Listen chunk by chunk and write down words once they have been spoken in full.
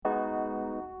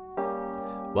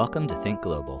Welcome to Think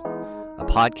Global, a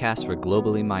podcast for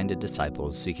globally minded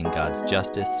disciples seeking God's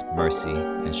justice, mercy,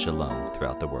 and shalom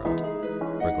throughout the world.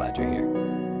 We're glad you're here.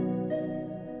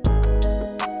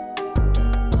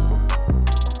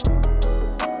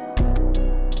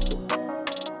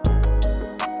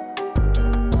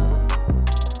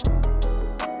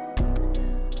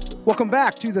 Welcome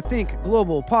back to the Think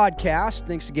Global podcast.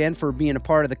 Thanks again for being a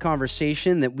part of the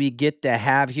conversation that we get to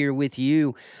have here with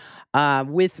you.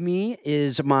 With me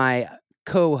is my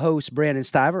co-host, Brandon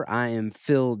Stiver. I am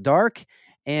Phil Dark,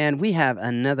 and we have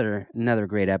another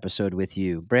great episode with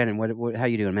you. Brandon, how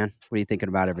you doing, man? What are you thinking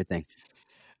about everything?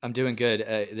 I'm doing good.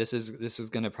 This is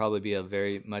going to probably be a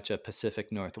very much a Pacific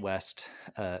Northwest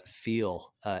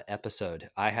feel episode.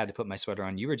 I had to put my sweater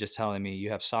on. You were just telling me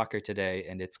you have soccer today,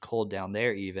 and it's cold down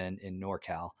there, even in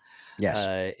NorCal.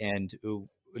 Yes. And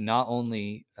not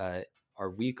only are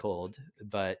we cold,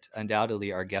 but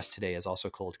undoubtedly our guest today is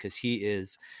also cold because he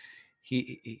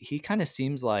kind of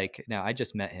seems like, now I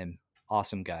just met him,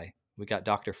 awesome guy. We got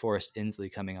Dr. Forrest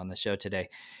Inslee coming on the show today.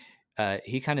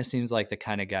 He kind of seems like the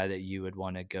kind of guy that you would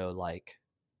want to go like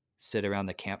sit around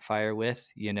the campfire with,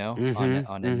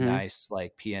 on a nice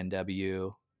like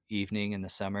PNW evening in the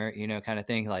summer, kind of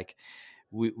thing. Like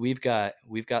we've got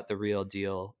the real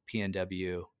deal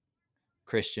PNW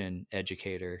Christian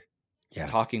educator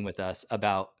talking with us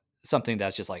about something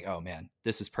that's just like, oh man,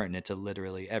 this is pertinent to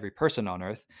literally every person on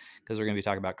earth, because we're going to be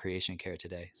talking about creation care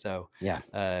today. So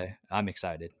I'm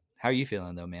excited. How are you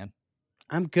feeling though, man?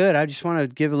 I'm good. I just want to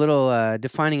give a little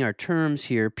defining our terms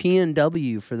here.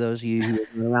 PNW, for those of you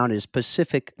who are around, is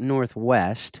Pacific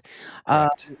Northwest.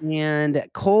 And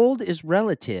cold is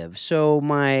relative. So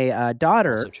my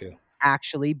daughter, also true.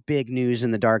 Actually, big news in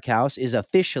the Dark House, is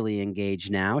officially engaged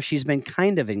now. She's been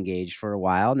kind of engaged for a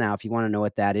while. Now, if you want to know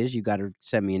what that is, you got to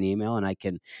send me an email and I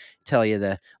can tell you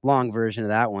the long version of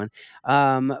that one.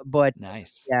 But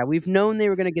nice. Yeah, we've known they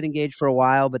were going to get engaged for a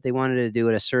while, but they wanted to do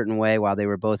it a certain way while they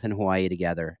were both in Hawaii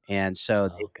together. And so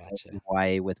they were both in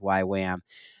Hawaii with YWAM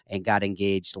and got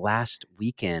engaged last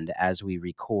weekend as we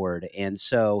record. And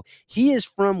so he is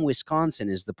from Wisconsin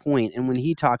is the point. And when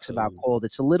he talks about cold,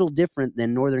 it's a little different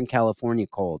than Northern California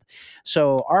cold.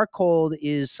 So our cold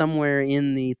is somewhere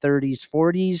in the 30s,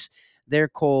 40s. Their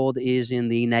cold is in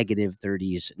the negative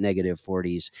 30s, negative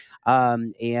 40s.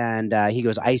 And he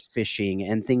goes ice fishing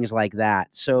and things like that.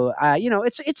 So,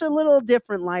 it's a little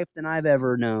different life than I've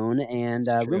ever known, and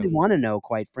really want to know,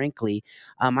 quite frankly.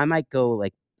 I might go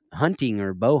like hunting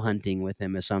or bow hunting with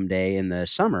him someday in the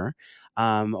summer,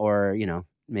 or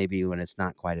maybe when it's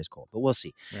not quite as cold, but we'll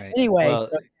see. Right. Anyway, Well,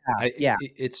 yeah.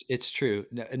 It's true.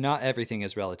 Not everything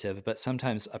is relative, but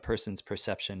sometimes a person's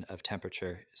perception of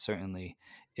temperature certainly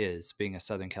is. Being a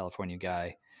Southern California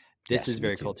guy, this is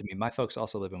very cold to me. My folks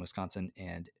also live in Wisconsin,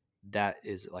 and that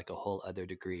is like a whole other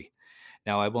degree.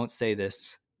 Now, I won't say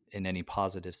this in any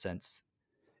positive sense.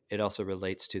 It also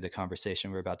relates to the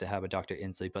conversation we're about to have with Dr.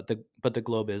 Inslee, but the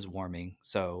globe is warming,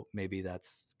 so maybe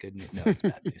that's good news. No, it's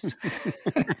bad news.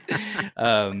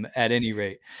 At any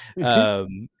rate,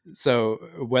 so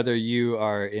whether you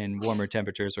are in warmer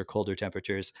temperatures or colder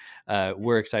temperatures,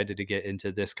 we're excited to get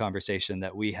into this conversation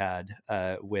that we had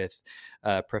with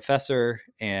professor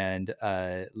and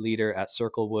leader at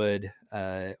Circlewood,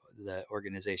 the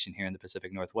organization here in the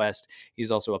Pacific Northwest. He's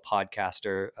also a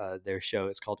podcaster. Their show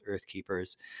is called Earth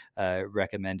Keepers.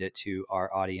 Recommend it to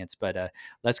our audience. But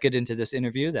let's get into this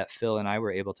interview that Phil and I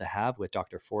were able to have with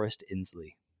Dr. Forrest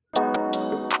Inslee.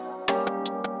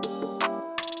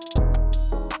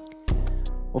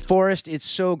 Well, Forrest, it's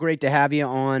so great to have you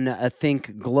on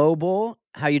Think Global.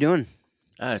 How you doing?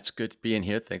 It's good being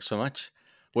here. Thanks so much.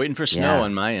 Waiting for snow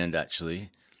on my end, actually.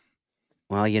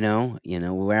 Well,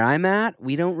 where I'm at,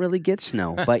 we don't really get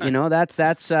snow, but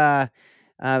that's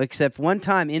except one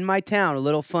time in my town. A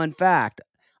little fun fact: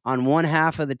 on one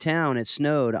half of the town, it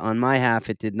snowed. On my half,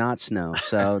 it did not snow.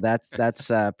 So that's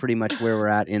pretty much where we're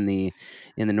at in the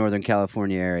Northern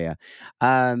California area.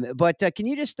 But can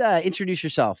you just introduce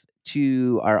yourself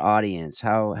to our audience?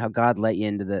 How God led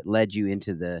you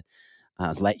into the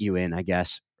let you in, I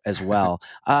guess, as well,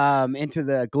 into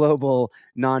the global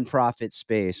nonprofit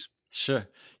space. Sure.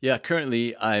 Yeah.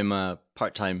 Currently, I'm a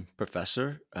part-time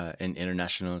professor in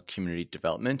international community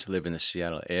development. I live in the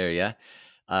Seattle area.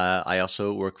 I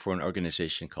also work for an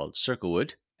organization called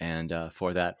Circlewood. And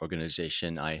for that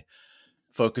organization, I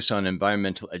focus on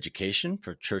environmental education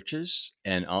for churches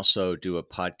and also do a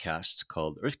podcast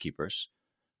called Earth Keepers.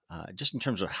 Just in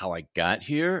terms of how I got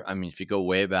here, I mean, if you go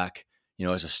way back,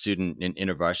 as a student in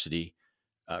InterVarsity,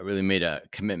 really made a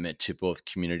commitment to both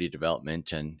community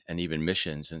development and even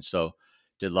missions. And so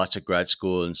did lots of grad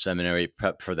school and seminary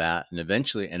prep for that, and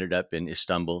eventually ended up in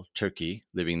Istanbul, Turkey,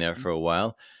 living there for a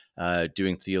while,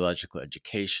 doing theological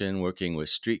education, working with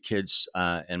street kids.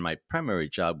 And my primary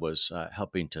job was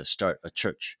helping to start a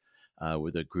church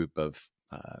with a group of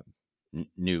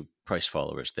new Christ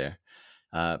followers there.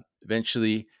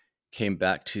 Eventually came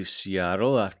back to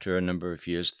Seattle after a number of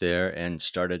years there and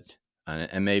started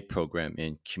an MA program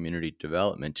in community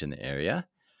development in the area.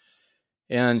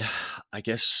 And I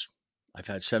guess I've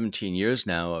had 17 years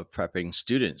now of prepping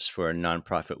students for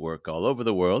nonprofit work all over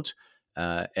the world.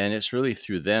 And it's really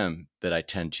through them that I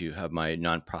tend to have my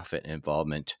nonprofit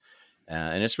involvement.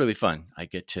 And it's really fun. I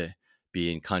get to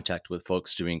be in contact with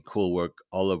folks doing cool work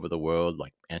all over the world,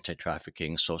 like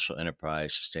anti-trafficking, social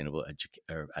enterprise, sustainable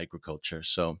agriculture.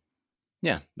 So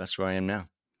yeah, that's where I am now.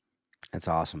 That's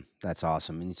awesome. That's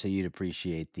awesome. And so you'd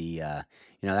appreciate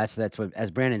that's what,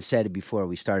 as Brandon said before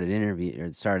we started interview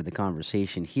or started the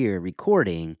conversation here,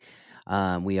 recording.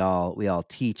 We all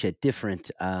teach at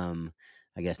different,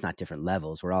 I guess not different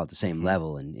levels. We're all at the same Hmm.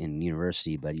 level in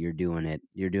university, but you're doing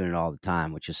it all the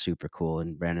time, which is super cool.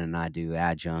 And Brandon and I do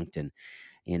adjunct, and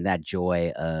that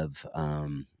joy of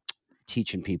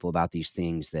teaching people about these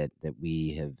things that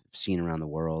we have seen around the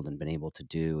world and been able to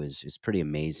do is pretty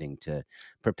amazing to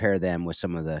prepare them with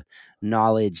some of the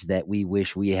knowledge that we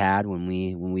wish we had when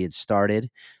we had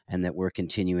started and that we're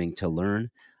continuing to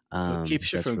learn. Well, it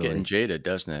keeps you That's from getting really jaded,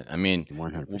 doesn't it? I mean, being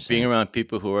 100%. around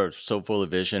people who are so full of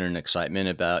vision and excitement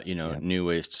about, Yep, new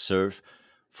ways to serve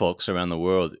folks around the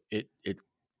world, it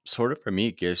sort of for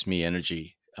me gives me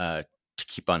energy to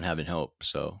keep on having hope.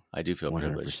 So I do feel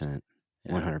privileged. 100%.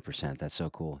 Yeah. 100%. That's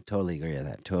so cool. Totally agree with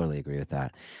that. Totally agree with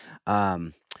that.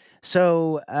 Um,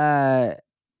 so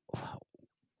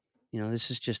this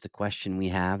is just a question we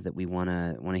have that we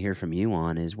wanna hear from you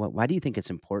on is why do you think it's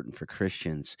important for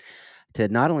Christians to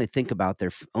not only think about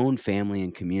their own family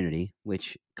and community,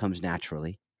 which comes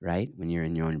naturally, right, when you're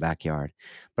in your own backyard,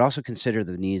 but also consider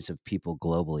the needs of people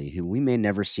globally who we may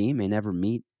never see, may never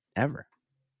meet ever?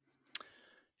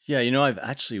 Yeah, I've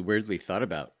actually weirdly thought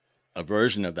about a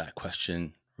version of that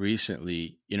question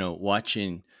recently,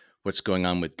 watching what's going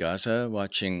on with Gaza,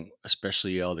 watching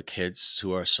especially all the kids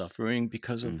who are suffering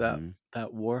because of that Mhm.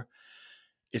 that war.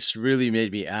 It's really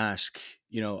made me ask,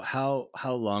 how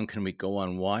long can we go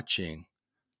on watching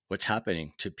what's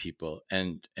happening to people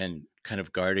and kind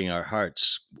of guarding our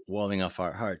hearts, walling off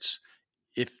our hearts.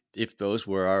 If those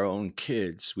were our own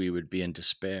kids, we would be in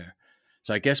despair.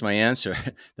 So I guess my answer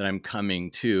that I'm coming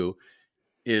to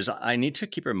is I need to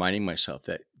keep reminding myself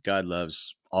that God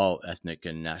loves all ethnic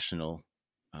and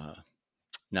uh,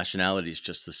 nationalities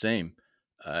just the same,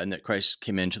 and that Christ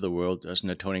came into the world as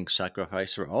an atoning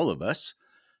sacrifice for all of us.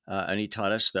 And he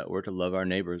taught us that we're to love our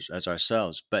neighbors as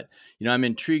ourselves. But, I'm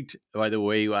intrigued by the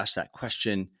way you asked that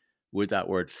question with that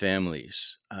word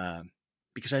families,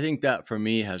 because I think that for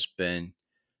me has been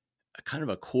a kind of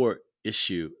a core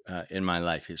issue in my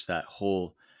life is that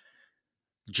whole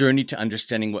journey to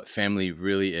understanding what family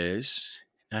really is.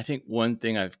 And I think one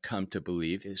thing I've come to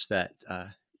believe is that,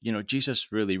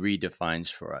 Jesus really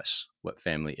redefines for us what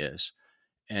family is.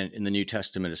 And in the New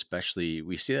Testament, especially,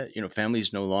 we see that, family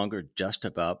is no longer just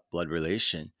about blood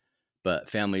relation, but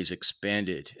family is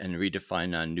expanded and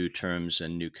redefined on new terms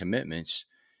and new commitments.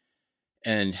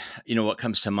 And what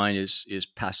comes to mind is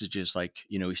passages like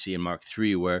we see in Mark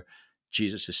 3 where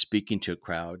Jesus is speaking to a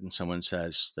crowd and someone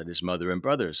says that his mother and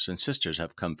brothers and sisters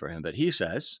have come for him, but he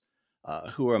says,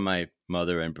 "Who are my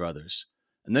mother and brothers?"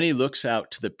 And then he looks out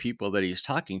to the people that he's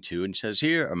talking to and says,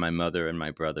 "Here are my mother and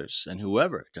my brothers, and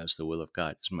whoever does the will of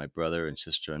God is my brother and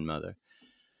sister and mother."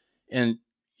 And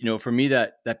for me,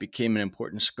 that became an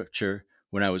important scripture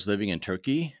when I was living in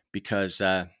Turkey because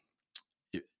that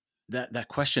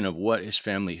question of what is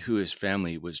family, who is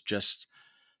family, was just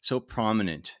so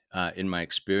prominent in my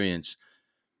experience.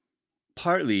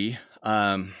 Partly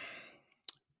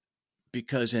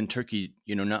because in Turkey,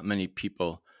 not many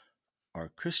people are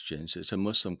Christians. It's a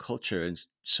Muslim culture, and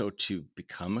so to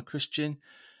become a Christian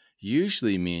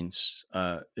usually means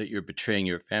that you're betraying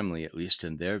your family, at least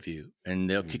in their view, and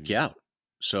they'll kick you Mhm. out.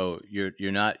 So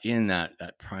you're not in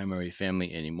that primary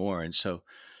family anymore, and so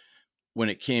when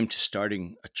it came to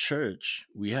starting a church,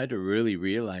 we had to really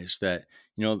realize that,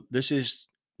 this is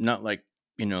not like,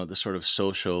 the sort of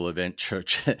social event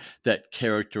church that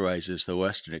characterizes the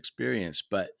Western experience,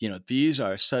 but, these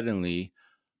are suddenly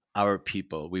our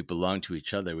people. We belong to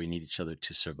each other. We need each other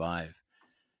to survive.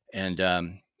 And,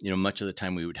 much of the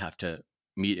time we would have to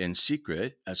meet in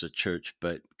secret as a church,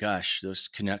 but gosh, those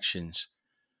connections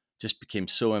just became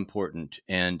so important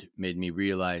and made me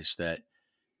realize that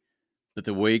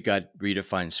the way God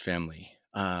redefines family,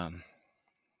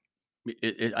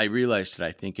 I realized that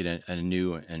I think in a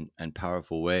new and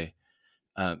powerful way.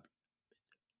 Do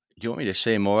you want me to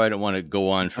say more? I don't want to go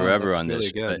on Oh, forever that's on really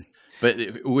this, good. but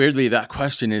weirdly, that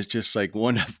question is just like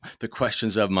one of the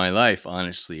questions of my life,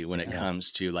 honestly, when it Yeah. Yeah.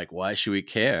 comes to like, why should we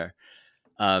care?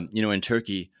 In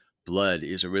Turkey, blood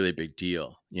is a really big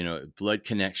deal. Blood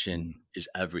connection Mm, is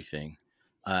everything,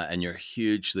 and you're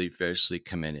hugely, fiercely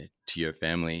committed to your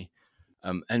family,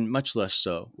 and much less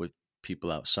so with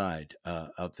people outside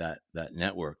of that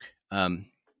network.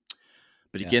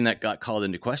 But yeah. again, that got called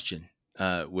into question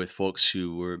with folks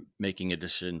who were making a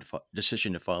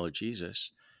decision to follow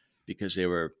Jesus because they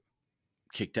were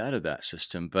kicked out of that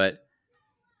system. But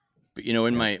in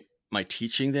Yeah. my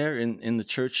teaching there in the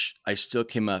church, I still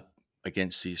came up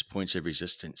against these points of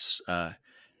resistance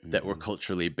that were Mhm.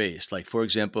 culturally based. Like, for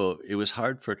example, it was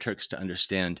hard for Turks to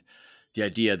understand the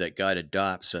idea that God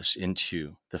adopts us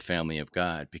into the family of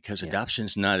God, because Yeah.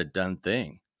 adoption's not a done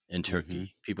thing in Mhm.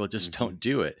 Turkey. People just Mhm. don't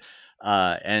do it.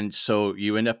 And so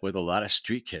you end up with a lot of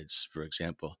street kids, for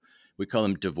example. We call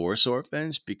them divorce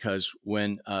orphans because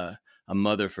when a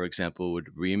mother, for example,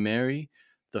 would remarry,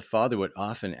 the father would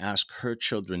often ask her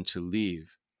children to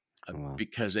leave Oh, wow.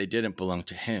 because they didn't belong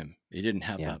to him. They didn't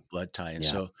have Yeah. that blood tie. And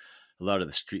Yeah. so a lot of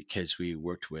the street kids we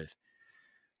worked with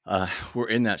were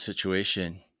in that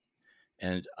situation.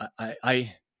 And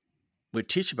I would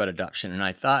teach about adoption, and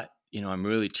I thought, I'm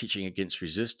really teaching against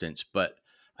resistance. But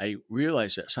I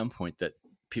realized at some point that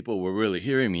people were really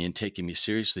hearing me and taking me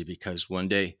seriously, because one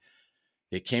day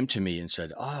they came to me and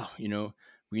said, "Oh,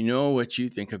 we know what you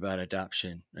think about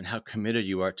adoption and how committed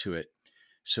you are to it.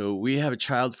 So we have a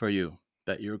child for you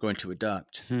that you're going to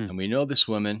adopt. Hmm. And we know this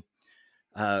woman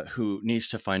who needs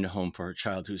to find a home for her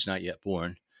child who's not yet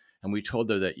born. And we told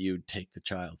her that you'd take the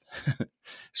child."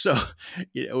 So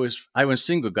I was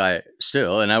single guy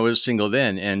still, and I was single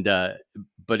then. And,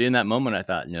 but in that moment, I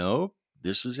thought, no,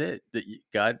 this is it.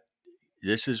 God,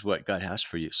 this is what God has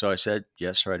for you. So I said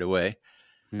yes right away,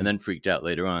 Hmm. and then freaked out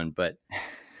later on. But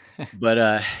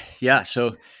yeah,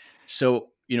 so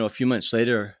a few months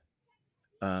later,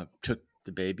 took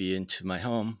the baby into my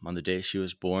home on the day she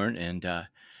was born, and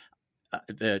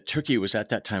Turkey was at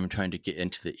that time trying to get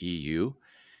into the EU,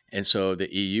 and so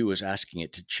the EU was asking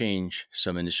it to change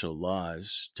some initial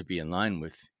laws to be in line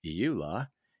with EU law,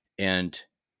 and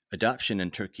adoption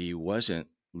in Turkey wasn't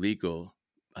legal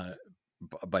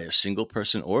by a single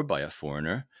person or by a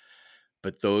foreigner.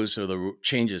 But those are the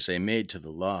changes they made to the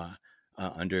law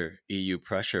under EU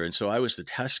pressure. And so I was the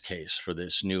test case for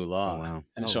this new Oh, law. wow.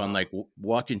 And Oh, so I'm wow. like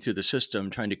walking through the system,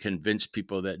 trying to convince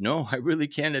people that no, I really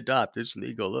can adopt. It's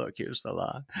legal. Look, here's the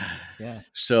law. Yeah.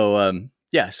 So,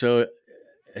 yeah, so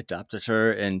adopted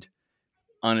her. And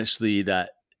honestly,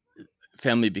 that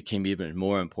family became even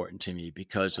more important to me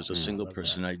because as a I Hmm. single love that.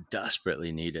 person, I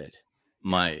desperately needed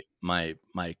Yeah.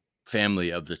 my family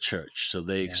of the church. So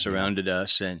they Yeah. Yeah. surrounded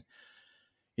us, and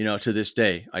to this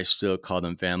day, I still call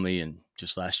them family. And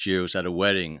just last year, I was at a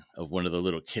wedding of one of the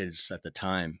little kids at the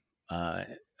time, uh,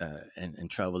 and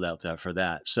traveled out there for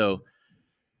that. So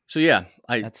yeah,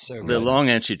 That's so the good. Mhm. long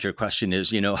answer to your question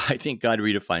is, I think God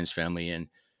redefines family, and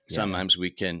Yeah. Yeah. sometimes we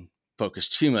can focus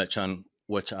too much on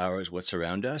what's ours, what's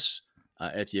around us,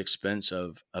 at the expense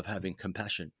of having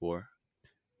compassion for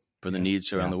the Yeah.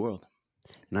 needs around Yeah. the world.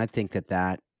 And I think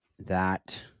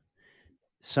that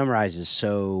summarizes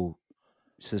so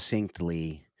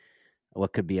succinctly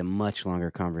what could be a much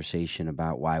longer conversation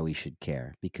about why we should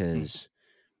care, because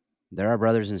they're our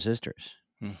brothers and sisters.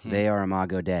 Mm-hmm. They are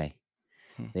Imago Dei.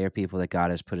 They are people that God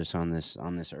has put us on this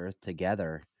earth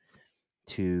together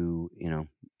to,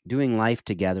 doing life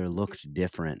together looked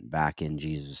different back in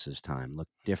Jesus's time,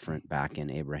 looked different back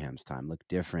in Abraham's time, looked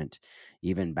different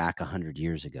even back 100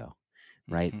 years ago.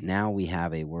 Right? Mm-hmm. Now we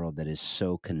have a world that is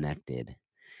so connected.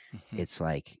 Mm-hmm. It's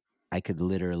like I could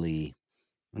literally,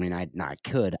 I mean,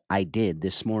 I did.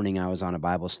 This morning I was on a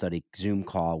Bible study Zoom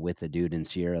call with a dude in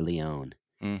Sierra Leone,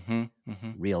 Mm-hmm.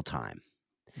 Mm-hmm. real time.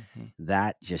 Mm-hmm.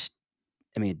 That just,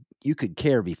 I mean, you could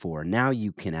care before. Now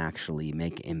you can actually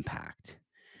make impact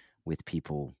with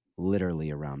people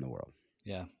literally around the world.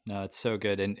 Yeah. No, it's so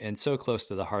good and so close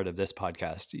to the heart of this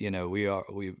podcast.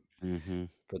 We Hmm.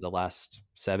 for the last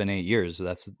 7 8 years,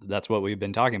 that's what we've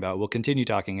been talking about. We'll continue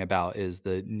talking about is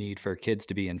the need for kids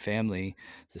to be in family,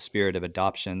 the spirit of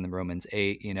adoption, the Romans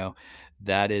 8.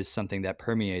 That is something that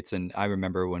permeates. And I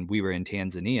remember when we were in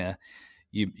Tanzania,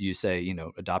 you say,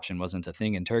 adoption wasn't a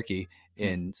thing in Turkey.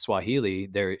 In Swahili,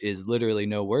 there is literally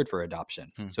no word for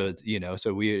adoption. Mm-hmm. So it's,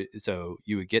 so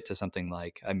you would get to something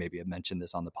like, I maybe have mentioned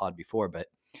this on the pod before, but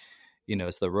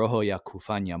it's the roho ya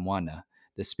kufanya mwana,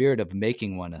 the spirit of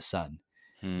making one a son,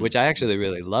 which I actually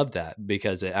really love that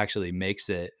because it actually makes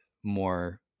it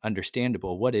more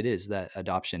understandable what it is that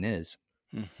adoption is.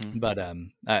 Hmm. But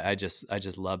I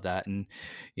just love that. And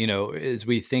as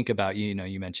we think about,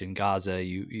 you mentioned Gaza,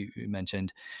 you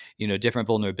mentioned different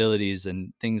vulnerabilities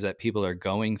and things that people are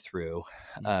going through.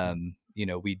 Hmm.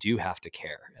 We do have to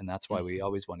care, and that's why we Hmm.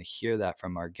 always want to hear that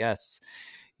from our guests.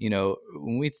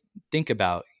 When we think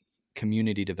about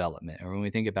community development, or when we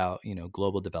think about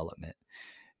global development,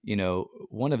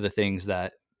 one of the things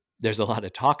that there's a lot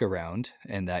of talk around,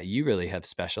 and that you really have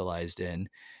specialized in,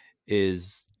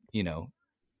 is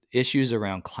issues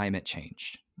around climate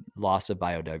change, loss of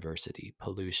biodiversity,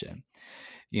 pollution.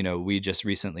 We just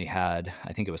recently had,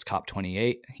 I think it was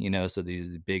COP28, so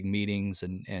these big meetings,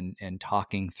 and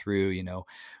talking through,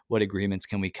 what agreements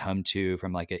can we come to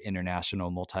from like an international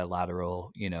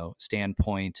multilateral,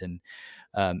 standpoint. And,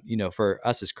 for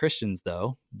us as Christians,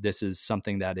 though, this is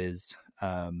something that is,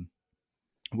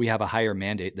 we have a higher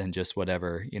mandate than just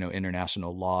whatever,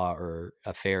 international law or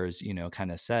affairs,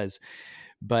 kind of says.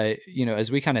 But as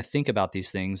we kind of think about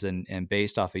these things, and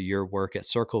based off of your work at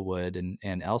Circlewood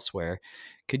and elsewhere,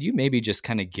 could you maybe just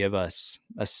kind of give us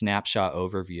a snapshot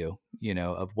overview,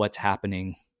 of what's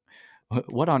happening,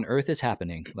 what on earth is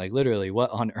happening, like literally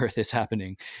what on earth is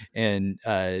happening, and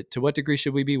to what degree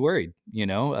should we be worried?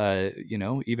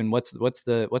 Even what's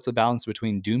the balance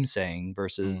between doomsaying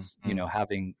versus Hmm.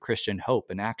 having Christian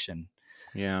hope and action?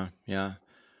 Yeah, yeah.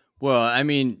 Well, I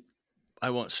mean,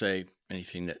 I won't say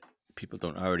anything that people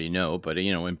don't already know, but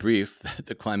in brief,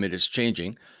 the climate is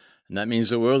changing, and that means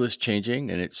the world is changing,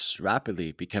 and it's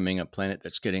rapidly becoming a planet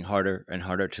that's getting harder and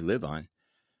harder to live on.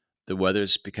 The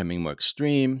weather's becoming more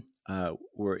extreme.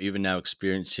 We're even now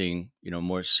experiencing,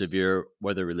 more severe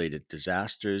weather-related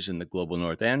disasters in the global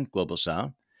north and global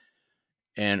south,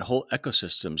 and whole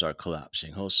ecosystems are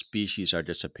collapsing. Whole species are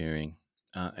disappearing.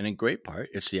 And in great part,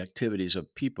 it's the activities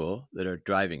of people that are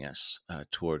driving us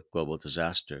toward global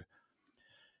disaster.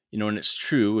 And it's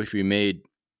true if we made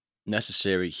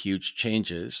necessary huge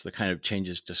changes, the kind of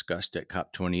changes discussed at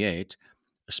COP28,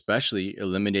 especially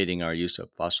eliminating our use of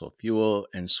fossil fuel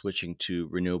and switching to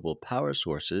renewable power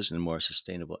sources and more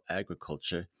sustainable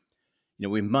agriculture,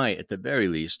 we might, at the very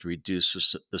least,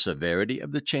 reduce the severity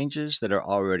of the changes that are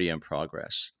already in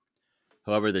progress.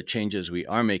 However, the changes we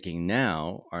are making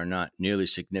now are not nearly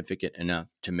significant enough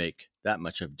to make that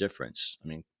much of difference. I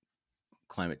mean,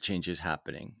 climate change is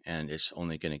happening and it's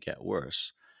only going to get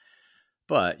worse.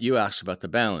 But you asked about the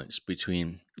balance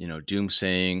between,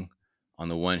 doomsaying on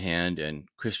the one hand and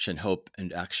Christian hope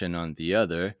and action on the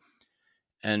other.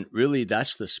 And really,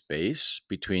 that's the space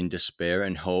between despair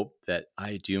and hope that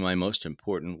I do my most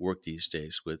important work these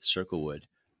days with Circlewood.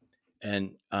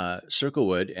 And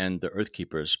Circlewood and the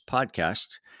Earthkeepers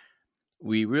podcast,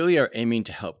 we really are aiming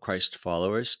to help Christ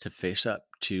followers to face up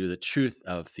to the truth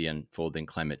of the unfolding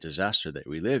climate disaster that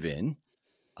we live in.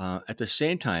 At the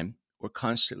same time, we're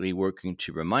constantly working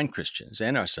to remind Christians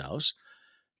and ourselves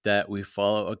that we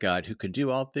follow a God who can do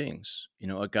all things,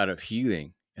 a God of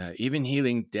healing, even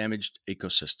healing damaged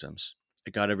ecosystems,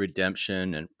 a God of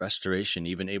redemption and restoration,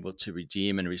 even able to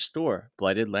redeem and restore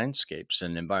blighted landscapes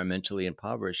and environmentally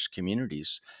impoverished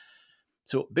communities.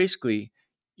 So basically,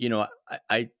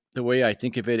 I the way I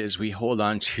think of it is we hold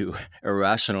on to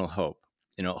irrational hope,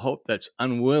 hope that's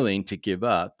unwilling to give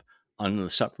up on the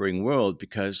suffering world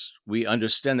because we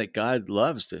understand that God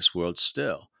loves this world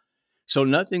still. So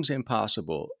nothing's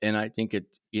impossible, and I think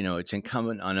it's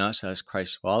incumbent on us as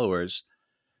Christ followers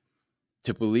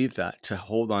to believe that, to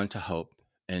hold on to hope,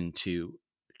 and to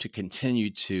continue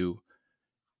to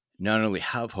not only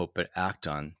have hope but act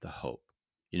on the hope.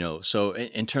 So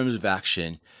in terms of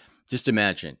action, just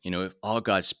imagine, if all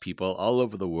God's people all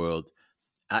over the world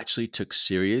actually took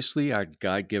seriously our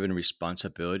God-given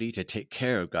responsibility to take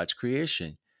care of God's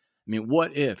creation. I mean,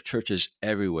 what if churches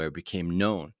everywhere became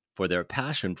known for their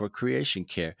passion for creation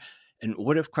care? And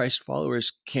what if Christ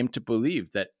followers came to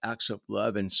believe that acts of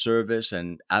love and service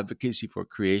and advocacy for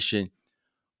creation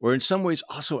were in some ways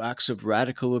also acts of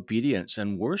radical obedience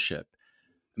and worship?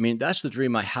 I mean, that's the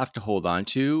dream I have to hold on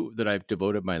to, that I've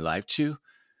devoted my life to.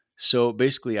 So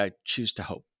basically, I choose to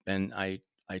hope, and I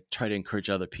try to encourage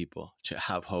other people to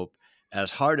have hope,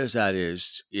 as hard as that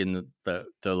is in the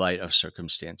light of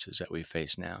circumstances that we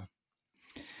face now.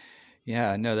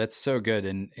 Yeah, no, that's so good.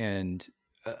 And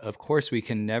of course, we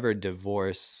can never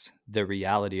divorce the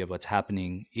reality of what's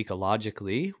happening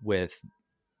ecologically with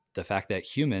the fact that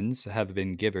humans have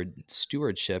been given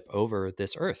stewardship over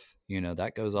this earth.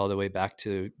 That goes all the way back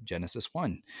to Genesis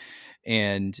 1.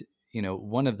 And,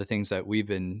 one of the things that we've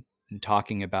been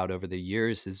talking about over the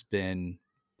years has been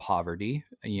poverty,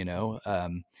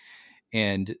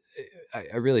 And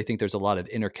I really think there's a lot of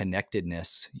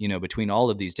interconnectedness, between all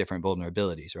of these different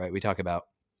vulnerabilities, right? We talk about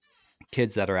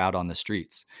kids that are out on the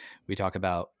streets. We talk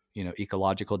about,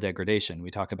 ecological degradation.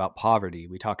 We talk about poverty.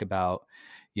 We talk about,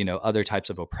 other types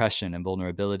of oppression and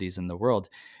vulnerabilities in the world.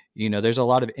 There's a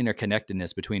lot of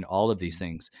interconnectedness between all of these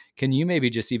things. Can you maybe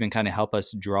just even kind of help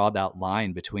us draw that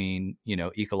line between,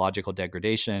 ecological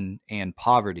degradation and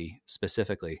poverty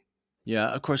specifically? Yeah,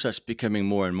 of course, that's becoming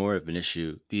more and more of an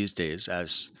issue these days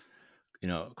as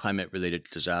climate related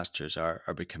disasters are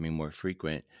becoming more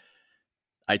frequent.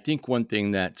 I think one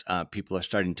thing that people are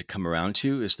starting to come around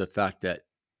to is the fact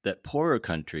that poorer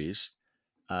countries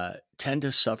tend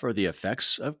to suffer the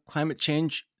effects of climate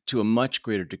change to a much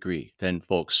greater degree than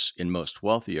folks in most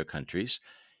wealthier countries,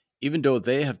 even though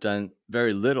they have done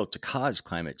very little to cause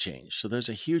climate change. So there's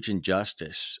a huge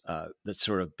injustice that's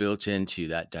sort of built into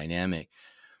that dynamic.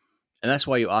 And that's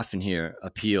why you often hear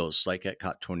appeals like at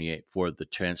COP28 for the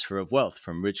transfer of wealth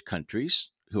from rich countries,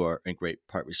 who are in great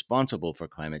part responsible for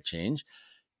climate change,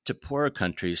 to poorer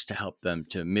countries to help them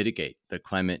to mitigate the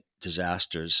climate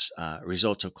disasters,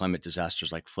 results of climate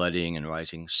disasters like flooding and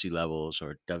rising sea levels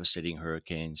or devastating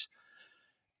hurricanes.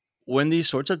 When these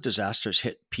sorts of disasters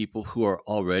hit people who are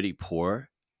already poor,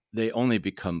 they only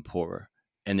become poorer,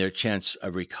 and their chance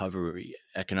of recovery,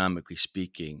 economically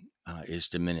speaking, is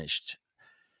diminished.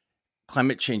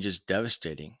 Climate change is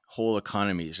devastating whole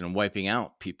economies and wiping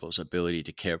out people's ability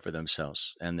to care for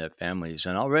themselves and their families.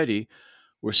 And already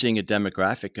we're seeing a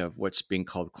demographic of what's being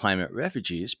called climate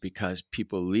refugees because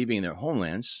people leaving their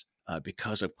homelands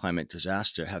because of climate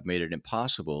disaster have made it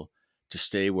impossible to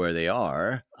stay where they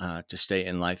are, to stay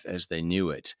in life as they knew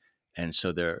it. And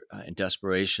so they're in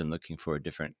desperation looking for a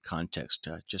different context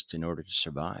just in order to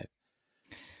survive.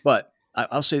 But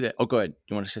I'll say that. Oh, go ahead.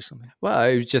 You want to say something? Well,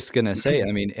 I was just going to say,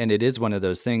 I mean, and it is one of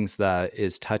those things that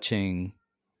is touching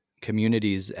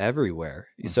communities everywhere.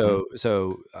 Hmm.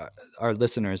 So our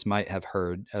listeners might have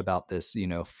heard about this,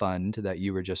 fund that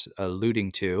you were just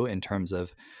alluding to in terms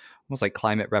of almost like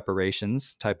climate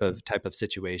reparations type of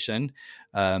situation,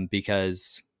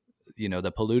 because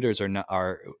the polluters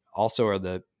are also are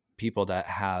the people that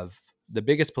have the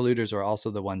biggest polluters are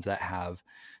also the ones that have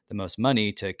the most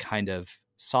money to kind of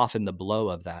soften the blow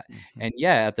of that. Hmm. And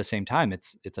yeah, at the same time,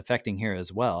 it's affecting here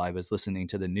as well. I was listening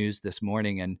to the news this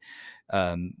morning, and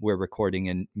we're recording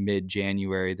in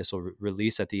mid-January. This will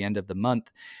release at the end of the month.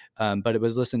 But it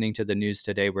was listening to the news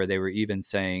today where they were even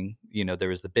saying, there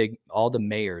was all the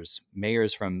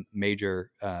mayors from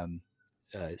major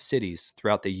cities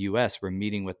throughout the U.S. were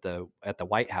meeting at the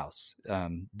White House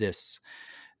this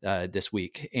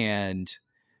week, and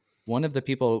one of the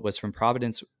people was from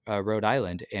Providence, Rhode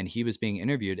Island, and he was being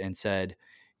interviewed and said,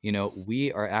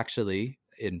 we are actually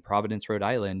in Providence, Rhode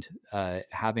Island,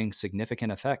 having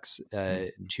significant effects Hmm.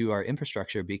 to our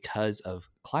infrastructure because of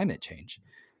climate change.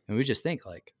 And we just think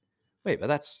like, wait, but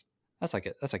that's like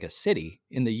a city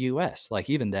in the U.S. Like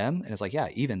even them, and it's like, yeah,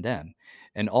 even them,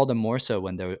 and all the more so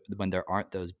when there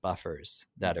aren't those buffers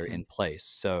that are Hmm. in place.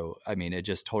 So I mean, it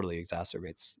just totally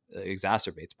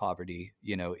exacerbates poverty,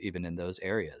 even in those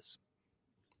areas.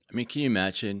 I mean, can you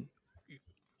imagine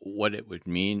what it would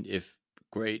mean if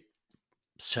great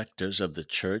sectors of the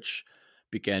church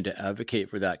began to advocate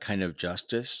for that kind of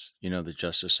justice, the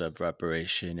justice of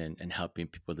reparation and helping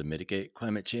people to mitigate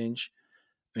climate change?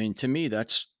 I mean, to me,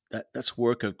 that's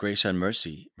work of grace and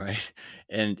mercy, right?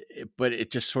 But it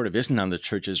just sort of isn't on the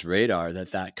church's radar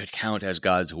that could count as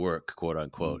God's work, quote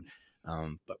unquote.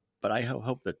 Mm, But I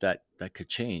hope that could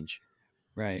change.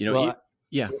 right. You know, Well,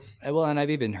 yeah. and I've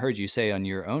even heard you say on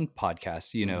your own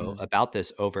podcast, Hmm. about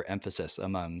this overemphasis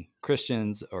among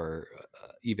Christians or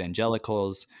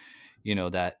evangelicals,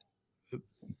 that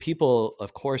people,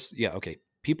 of course, yeah, okay,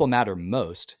 people matter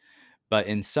most, but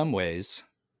in some ways,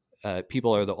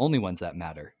 people are the only ones that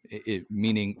matter.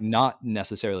 Meaning not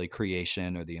necessarily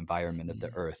creation or the environment of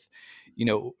the earth. You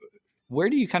know, where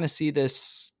do you kind of see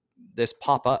this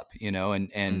pop up?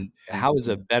 And how is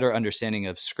a better understanding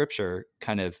of Scripture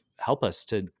kind of help us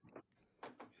to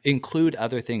include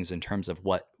other things in terms of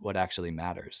what actually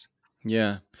matters?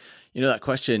 Yeah. That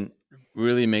question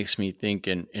really makes me think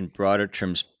in broader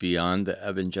terms beyond the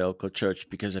evangelical church,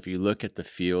 because if you look at the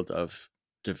field of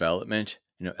development,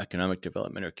 economic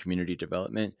development or community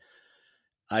development,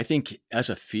 I think as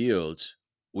a field,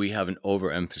 we have an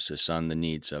overemphasis on the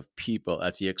needs of people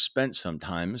at the expense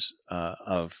sometimes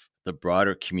of the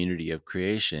broader community of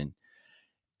creation.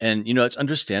 And it's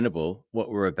understandable. What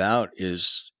we're about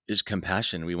is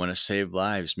compassion. We want to save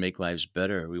lives, make lives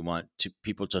better. We want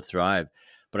people to thrive.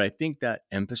 But I think that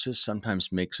emphasis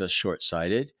sometimes makes us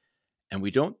short-sighted, and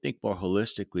we don't think more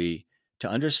holistically to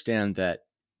understand that.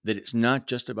 that it's not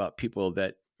just about people,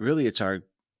 that really it's our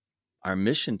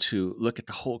mission to look at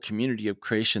the whole community of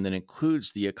creation that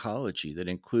includes the ecology, that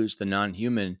includes the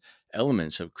non-human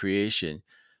elements of creation.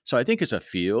 So I think as a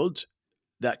field,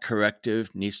 that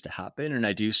corrective needs to happen, and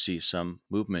I do see some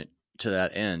movement to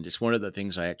that end. It's one of the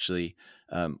things I actually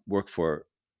work for,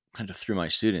 kind of through my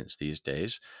students these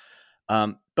days.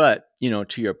 But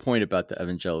to your point about the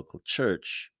evangelical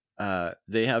church,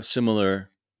 they have similar,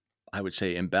 I would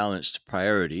say, imbalanced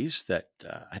priorities that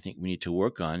I think we need to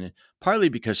work on. Partly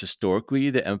because historically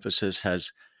the emphasis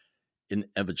has, in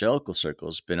evangelical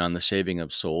circles, been on the saving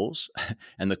of souls,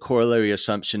 and the corollary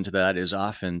assumption to that is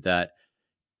often that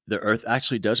the earth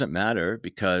actually doesn't matter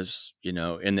because, in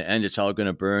the end, it's all going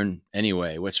to burn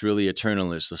anyway. What's really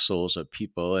eternal is the souls of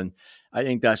people. And I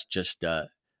think that's just,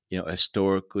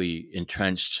 historically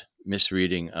entrenched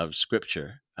misreading of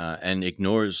scripture, and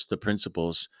ignores the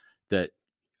principles that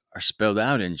are spelled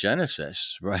out in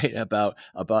Genesis, right? About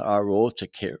our role to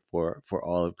care for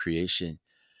all of creation.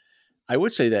 I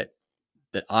would say that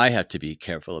I have to be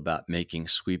careful about making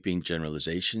sweeping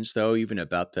generalizations, though, even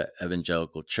about the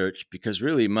evangelical church, because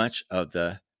really much of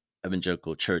the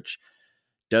evangelical church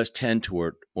does tend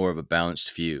toward more of a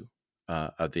balanced view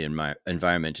of the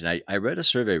environment. And I read a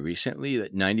survey recently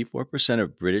that 94%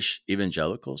 of British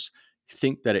evangelicals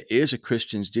think that it is a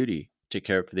Christian's duty to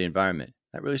care for the environment.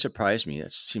 That really surprised me.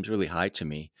 That seems really high to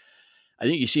me. I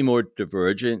think you see more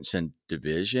divergence and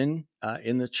division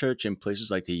in the church in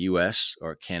places like the US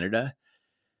or Canada.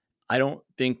 I don't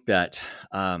think that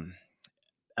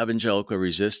evangelical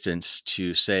resistance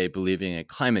to, say, believing in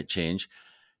climate change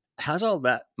has all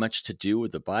that much to do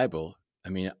with the Bible. I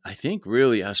mean, I think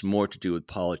really it has more to do with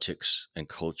politics and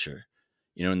culture.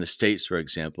 In the States, for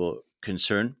example,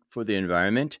 concern for the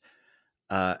environment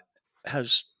uh,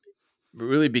 has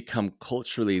really become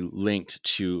culturally linked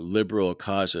to liberal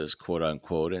causes, quote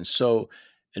unquote. And so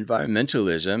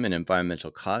environmentalism and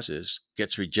environmental causes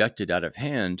gets rejected out of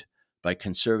hand by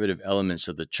conservative elements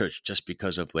of the church just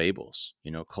because of labels,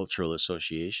 cultural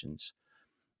associations.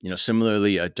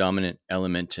 Similarly, a dominant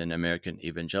element in American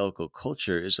evangelical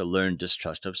culture is a learned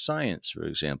distrust of science, for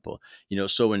example.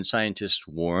 So when scientists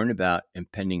warn about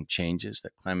impending changes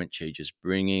that climate change is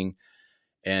bringing,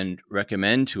 and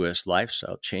recommend to us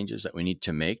lifestyle changes that we need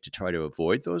to make to try to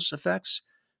avoid those effects,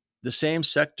 the same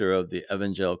sector of the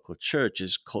evangelical church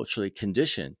is culturally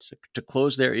conditioned to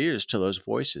close their ears to those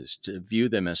voices, to view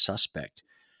them as suspect.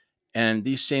 And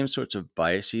these same sorts of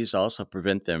biases also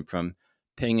prevent them from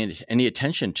paying any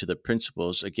attention to the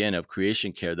principles, again, of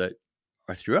creation care that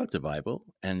are throughout the Bible,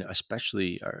 and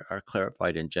especially are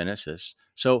clarified in Genesis.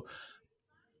 So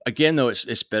again, though,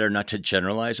 it's better not to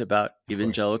generalize about Of course.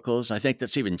 evangelicals. I think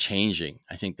that's even changing.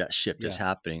 I think that shift is Yeah.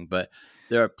 happening. But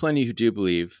there are plenty who do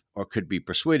believe, or could be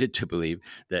persuaded to believe,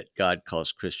 that God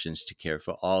calls Christians to care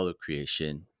for all of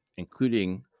creation,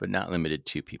 including but not limited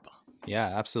to people. Yeah,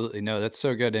 absolutely. No, that's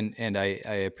so good. And I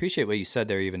appreciate what you said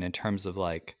there, even in terms of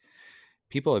like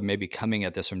people are maybe coming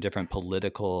at this from different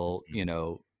political,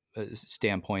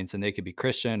 standpoints, and they could be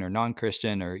Christian or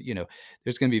non-Christian, or,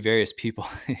 there's going to be various people,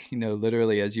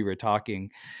 literally as you were talking,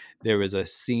 there was a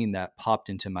scene that popped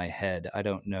into my head. I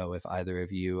don't know if either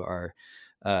of you are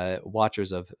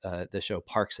watchers of the show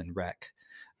Parks and Rec.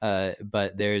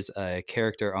 But there's a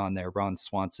character on there, Ron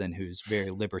Swanson, who's very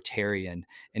libertarian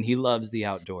and he loves the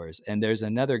outdoors. And there's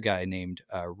another guy named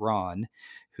Ron,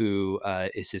 who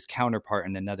is his counterpart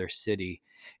in another city.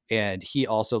 And he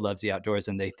also loves the outdoors.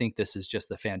 And they think this is just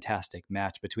the fantastic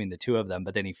match between the two of them.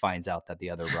 But then he finds out that the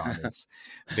other Ron is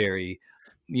very,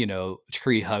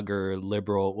 tree hugger,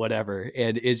 liberal, whatever.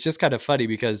 And it's just kind of funny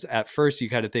because at first you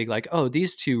kind of think like, oh,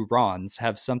 these two Rons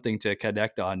have something to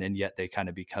connect on, and yet they kind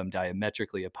of become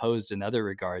diametrically opposed in other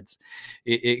regards.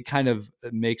 It kind of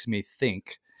makes me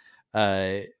think,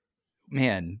 uh,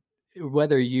 man,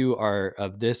 whether you are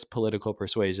of this political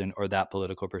persuasion or that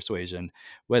political persuasion,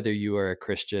 whether you are a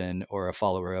Christian or a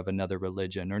follower of another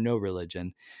religion or no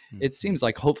religion, it Mhm. seems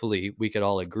like hopefully we could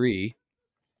all agree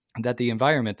that the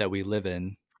environment that we live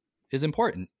in is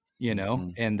important,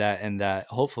 Mhm. and that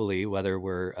hopefully, whether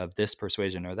we're of this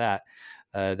persuasion or that,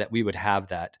 that we would have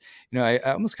that. I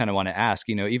almost kind of want to ask,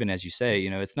 even as you say,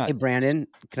 it's Hey, not. Brandon,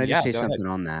 can I just Yeah, say go ahead. something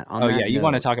on that? On Oh that yeah, you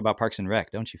want to note, talk about Parks and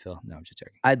Rec, don't you, Phil? No, I'm just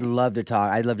joking. I'd love to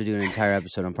talk. I'd love to do an entire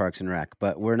episode on Parks and Rec,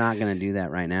 but we're not gonna do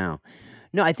that right now.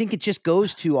 No, I think it just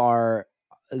goes to our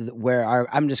where our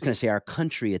I'm just gonna say our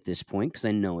country at this point because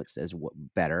I know it's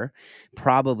better,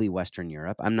 probably Western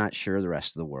Europe. I'm not sure the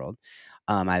rest of the world.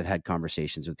 I've had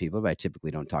conversations with people, but I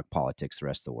typically don't talk politics the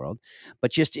rest of the world.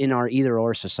 But just in our either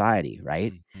or society,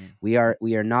 right? Mhm. We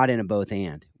are not in a both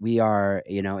and. We are,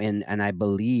 and I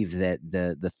believe that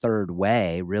the third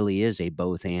way really is a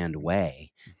both and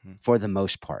way Mhm. for the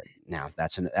most part. Now,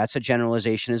 that's a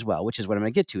generalization as well, which is what I'm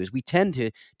going to get to. Is we tend to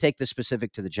take the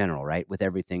specific to the general, right? With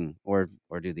everything, or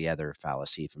do the other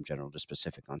fallacy from general to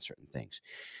specific on certain things.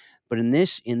 But in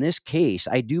this case,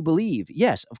 I do believe,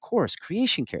 yes, of course,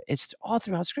 creation care. It's all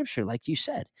throughout scripture, like you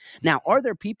said. Now, are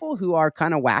there people who are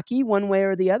kind of wacky one way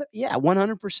or the other? Yeah,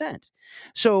 100%.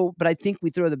 So, but I think we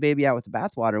throw the baby out with the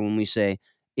bathwater when we say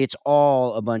it's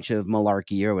all a bunch of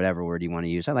malarkey or whatever word you want to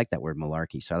use. I like that word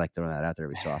malarkey, so I like throwing that out there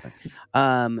every so often.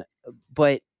 Um,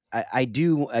 but I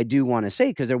do want to say,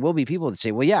 because there will be people that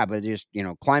say, well, yeah, but just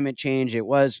climate change. It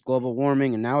was global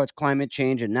warming, and now it's climate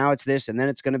change, and now it's this, and then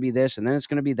it's going to be this, and then it's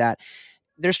going to be that.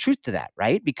 There's truth to that,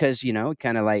 right? Because,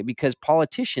 kind of like, because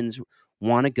politicians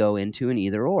want to go into an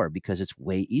either or because it's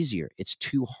way easier. It's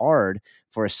too hard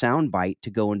for a soundbite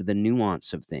to go into the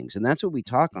nuance of things. And that's what we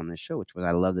talk on this show, which was,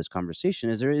 I love this conversation,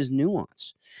 is there is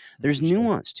nuance. There's Sure.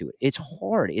 nuance to it. It's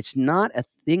hard. It's not a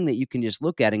thing that you can just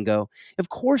look at and go, of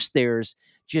course there's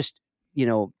just, you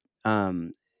know,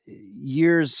 um,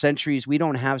 years, centuries. We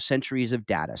don't have centuries of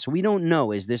data. So we don't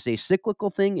know, is this a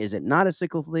cyclical thing? Is it not a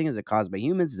cyclical thing? Is it caused by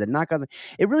humans? Is it not caused by,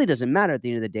 it really doesn't matter at the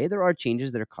end of the day. There are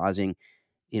changes that are causing,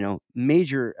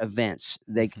 major events.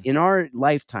 Like Mhm. in our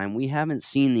lifetime, we haven't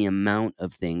seen the amount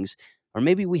of things, or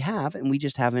maybe we have, and we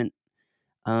just haven't,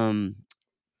 um,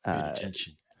 Paid uh,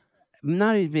 attention.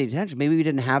 not even paid attention. Maybe we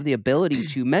didn't have the ability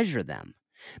to measure them.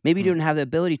 Maybe we Hmm. didn't have the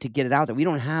ability to get it out there. We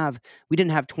didn't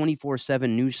have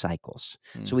 24/7 news cycles.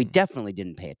 So we Mhm. definitely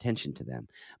didn't pay attention to them.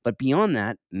 But beyond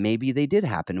that, maybe they did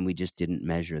happen and we just didn't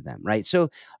measure them, right? So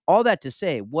all that to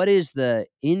say, what is the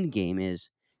end game is,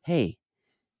 hey,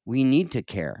 we need to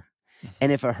care.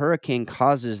 And Mhm. if a hurricane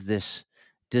causes this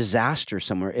disaster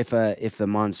somewhere, if a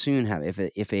monsoon have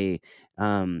if a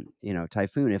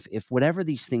typhoon, if whatever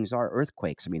these things are,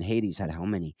 earthquakes. I mean, Hades had how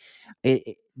many?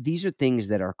 These are things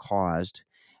that are caused,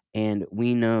 and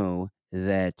we know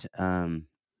that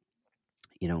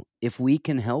if we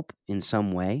can help in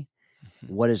some way, Mhm.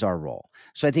 what is our role?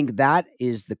 So I think that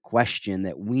is the question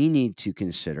that we need to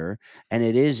consider, and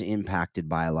it is impacted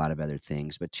by a lot of other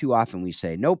things. But too often we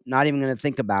say, nope, not even going to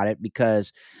think about it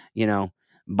because, you know,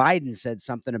 Biden said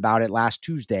something about it last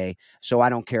Tuesday, so I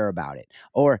don't care about it.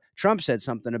 Or Trump said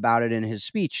something about it in his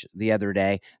speech the other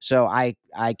day, so I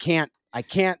can't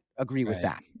agree with Right.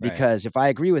 that, Right. because if I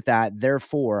agree with that,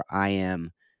 therefore I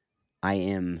am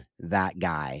that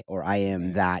guy, or I am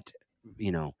Right. that,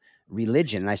 you know,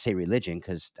 religion. And I say religion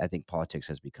because I think politics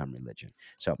has become religion.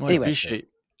 So Well, anyway, Sure.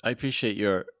 I appreciate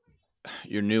your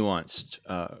nuanced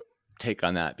take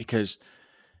on that, because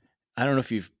I don't know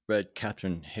if you've read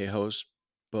Catherine Hayhoe's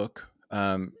book.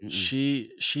 mm-mm,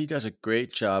 She does a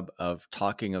great job of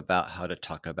talking about how to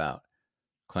talk about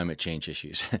climate change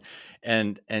issues,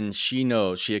 and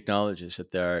she acknowledges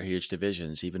that there are huge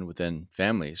divisions even within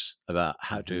families about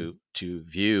how mm-hmm, to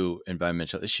view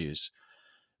environmental issues.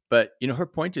 But her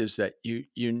point is that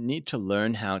you need to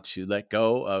learn how to let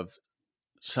go of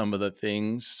some of the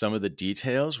things, some of the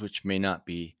details which may not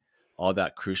be all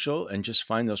that crucial, and just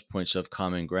find those points of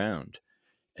common ground.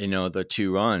 The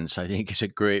two Rons, I think, is a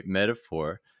great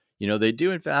metaphor. They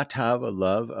do in fact have a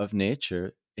love of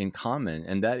nature in common,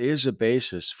 and that is a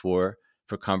basis for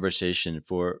conversation,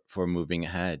 for moving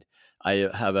ahead. I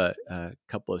have a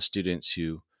couple of students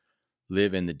who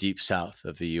live in the deep south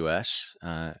of the U.S.,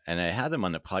 and I had them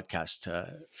on the podcast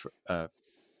a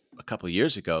couple of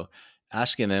years ago,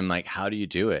 asking them, like, how do you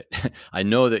do it? I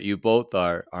know that you both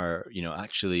are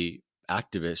actually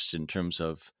activists in terms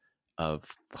of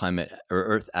climate or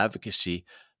earth advocacy,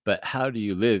 but how do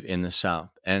you live in the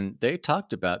South? And they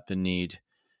talked about the need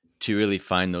to really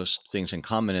find those things in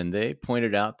common, and they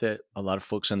pointed out that a lot of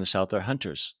folks in the South are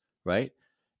hunters, right?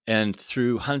 And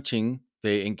through hunting,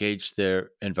 they engage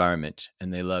their environment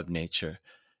and they love nature.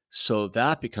 So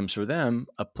that becomes for them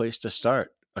a place to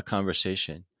start a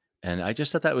conversation. And I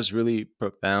just thought that was really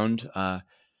profound,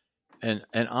 and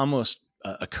almost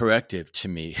a corrective to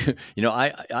me.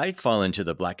 I fall into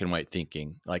the black and white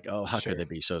thinking, like, oh, how could Sure. they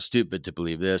be so stupid to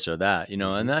believe this or that? mm-hmm,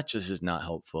 And that just is not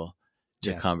helpful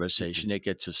to Yeah. mm-mm, conversation. It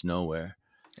gets us nowhere.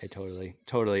 Totally,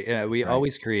 totally. Yeah, we right.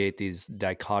 always create these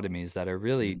dichotomies that are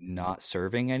really Mhm. not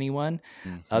serving anyone,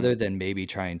 Mhm. other than maybe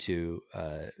trying to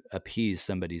appease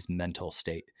somebody's mental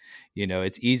state.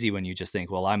 It's easy when you just think,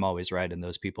 "Well, I'm always right, and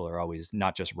those people are always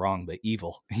not just wrong but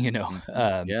evil."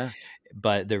 Mhm. Yeah.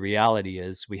 But the reality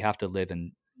is, we have to live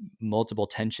in multiple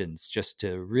tensions just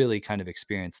to really kind of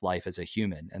experience life as a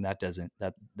human. And that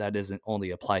isn't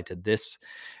only applied to this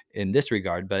in this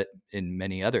regard, but in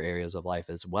many other areas of life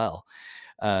as well.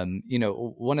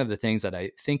 One of the things that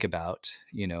I think about,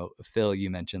 Phil, you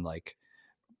mentioned like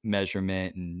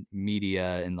measurement and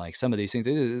media and like some of these things,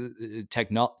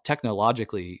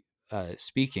 technologically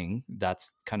speaking,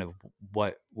 that's kind of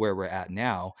where we're at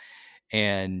now.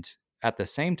 And at the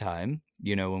same time,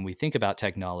 when we think about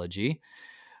technology,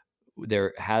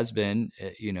 there has been,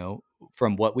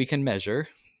 from what we can measure,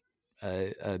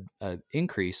 a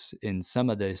increase in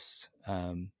some of this,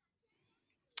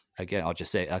 again, I'll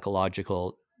just say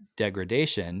ecological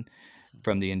degradation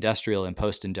from the industrial and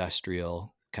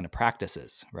post-industrial kind of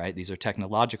practices, right? These are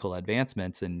technological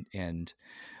advancements, and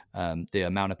the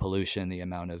amount of pollution, the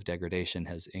amount of degradation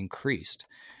has increased.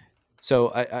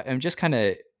 So I'm just kind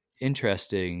of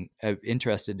interested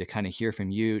to kind of hear from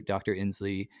you, Dr.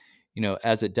 Inslee,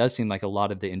 as it does seem like a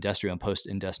lot of the industrial and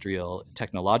post-industrial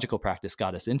technological practice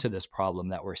got us into this problem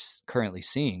that we're currently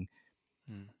seeing.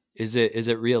 Mm. Is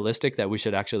it realistic that we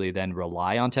should actually then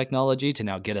rely on technology to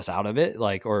now get us out of it?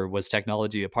 Like, or was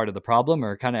technology a part of the problem,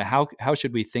 or kind of how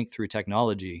should we think through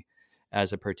technology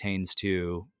as it pertains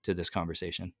to this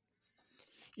conversation?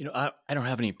 I don't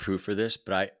have any proof for this,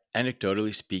 but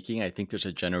anecdotally speaking, I think there's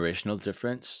a generational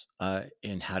difference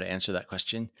in how to answer that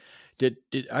question. Did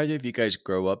either of you guys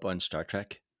grow up on Star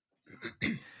Trek?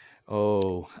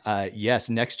 Oh, yes,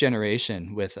 Next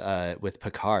Generation with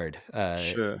Picard.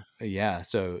 Sure. Yeah,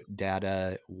 so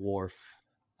Data, Worf.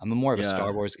 I'm more of a Yeah.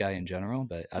 Star Wars guy in general,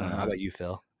 but I don't know. How Uh-huh. about you,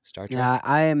 Phil? Star Trek? Yeah,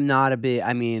 I am not a big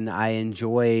I mean,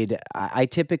 I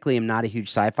typically am not a huge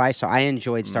sci-fi, so I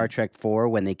enjoyed Star Mm. Trek 4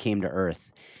 when they came to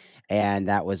Earth, and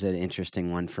that was an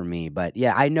interesting one for me, but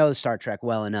yeah, I know Star Trek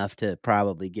well enough to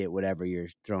probably get whatever you're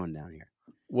throwing down here.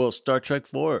 Well, Star Trek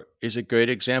 4 is a great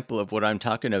example of what I'm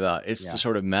talking about. It's the Yeah.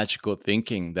 sort of magical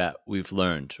thinking that we've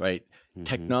learned, right? Mhm.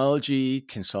 Technology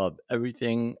can solve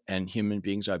everything, and human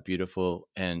beings are beautiful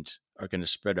and are going to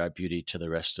spread our beauty to the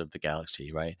rest of the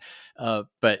galaxy, right?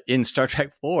 But in Star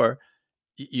Trek 4,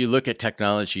 you look at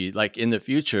technology like in the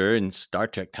future in Star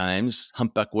Trek times,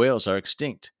 humpback whales are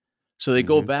extinct. So they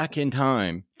go Mhm. back in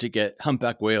time to get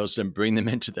humpback whales and bring them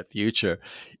into the future.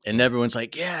 And everyone's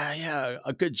like, yeah, yeah,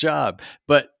 a good job.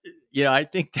 But I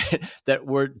think that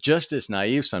we're just as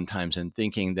naive sometimes in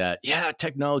thinking that, yeah,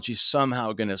 technology is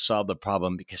somehow going to solve the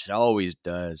problem because it always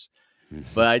does.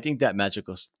 Mhm. But I think that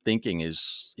magical thinking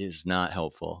is not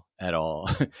helpful at all.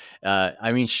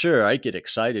 I mean, sure, I get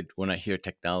excited when I hear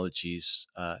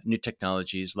new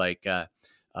technologies like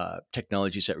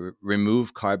technologies that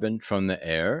remove carbon from the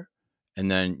air, and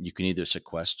then you can either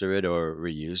sequester it or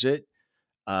reuse it.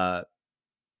 Uh,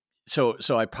 so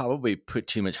I probably put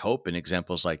too much hope in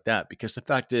examples like that because the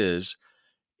fact is,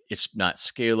 it's not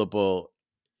scalable.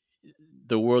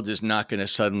 The world is not going to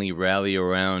suddenly rally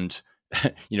around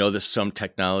this some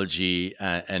technology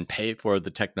and pay for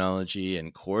the technology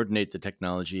and coordinate the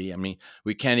technology. I mean,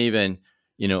 we can't even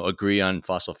agree on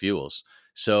fossil fuels.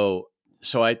 So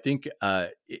I think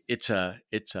it's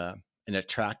an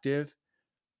attractive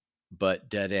but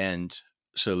dead end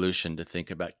solution to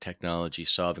think about technology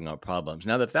solving our problems.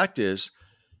 Now the fact is,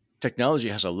 technology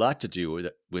has a lot to do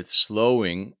with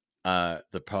slowing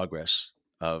the progress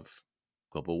of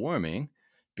global warming,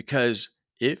 because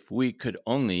if we could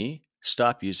only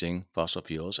stop using fossil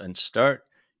fuels and start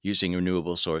using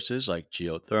renewable sources like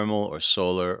geothermal or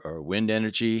solar or wind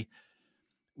energy,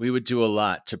 we would do a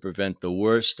lot to prevent the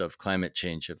worst of climate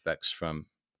change effects from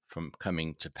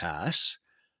coming to pass.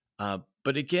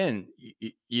 But again,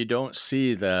 you don't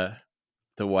see the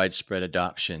widespread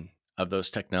adoption of those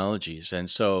technologies. And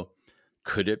so,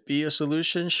 could it be a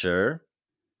solution? Sure.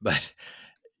 But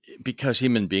because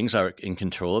human beings are in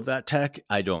control of that tech,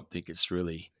 I don't think it's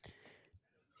really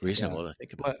Yeah. reasonable to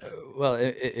think about Well,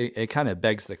 that. it kind of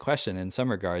begs the question in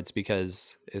some regards,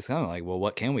 because it's kind of like, well,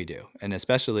 what can we do? And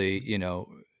especially,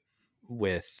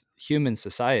 with human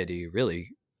society,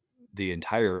 really, the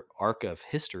entire arc of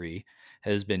history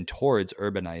has been towards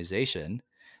urbanization.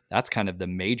 That's kind of the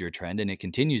major trend, and it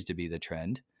continues to be the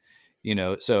trend.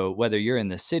 So whether you're in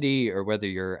the city or whether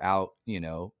you're out,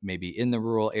 maybe in the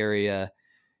rural area,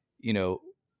 you know,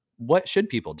 what should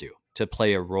people do to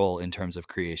play a role in terms of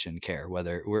creation care,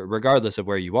 whether regardless of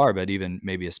where you are, but even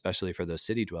maybe especially for those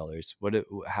city dwellers?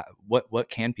 What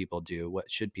can people do?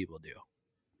 What should people do?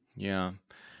 Yeah.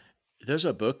 There's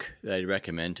a book that I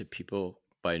recommend to people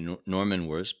by Norman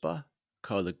Wurzbach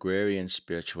called Agrarian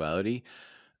Spirituality.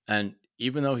 And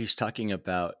even though he's talking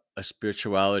about a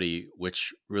spirituality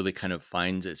which really kind of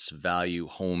finds its value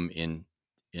home in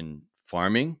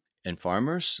farming and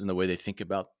farmers and the way they think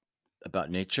about about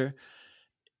nature,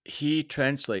 he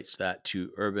translates that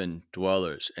to urban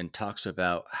dwellers and talks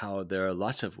about how there are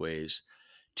lots of ways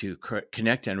to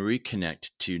connect and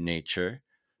reconnect to nature,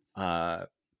 uh,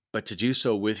 but to do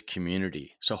so with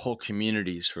community. So whole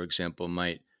communities, for example,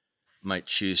 might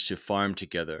choose to farm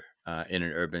together in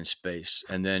an urban space,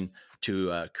 and then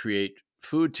to create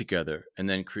food together, and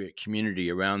then create community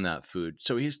around that food.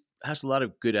 So he has a lot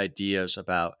of good ideas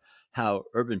about how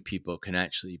urban people can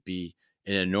actually be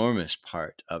an enormous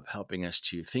part of helping us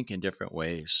to think in different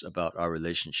ways about our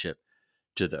relationship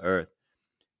to the earth.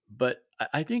 But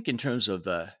I think, in terms of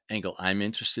the angle I'm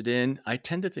interested in, I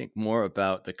tend to think more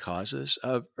about the causes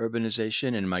of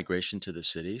urbanization and migration to the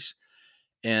cities.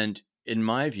 And in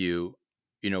my view,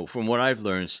 from what I've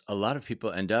learned, a lot of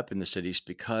people end up in the cities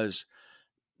because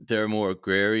their more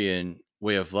agrarian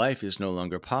way of life is no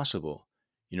longer possible.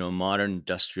 Modern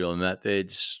industrial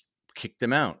methods kick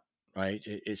them out, right?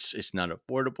 It's not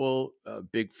affordable.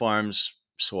 Big farms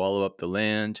swallow up the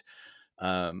land.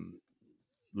 Um,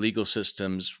 Legal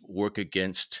systems work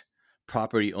against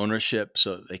property ownership,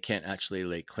 so they can't actually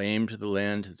lay claim to the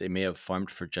land that they may have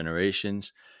farmed for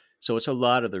generations. So it's a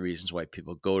lot of the reasons why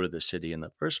people go to the city in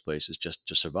the first place is just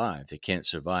to survive. They can't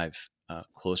survive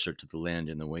closer to the land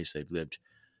in the ways they've lived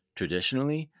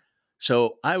traditionally.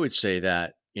 So I would say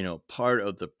that, part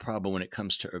of the problem when it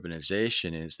comes to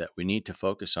urbanization is that we need to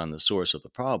focus on the source of the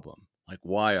problem. Like,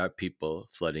 why are people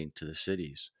flooding to the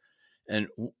cities? And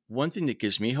one thing that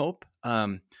gives me hope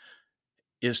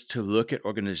is to look at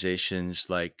organizations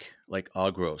like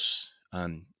Agros.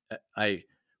 I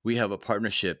We have a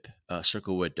partnership,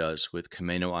 Circlewood does, with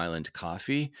Camino Island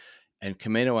Coffee, and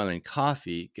Camino Island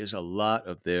Coffee gives a lot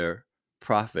of their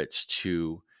profits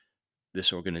to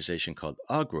this organization called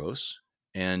Agros.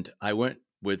 And I went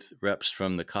with reps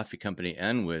from the coffee company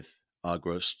and with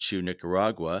Agros to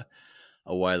Nicaragua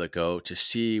a while ago to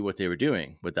see what they were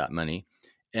doing with that money.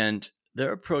 And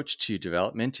their approach to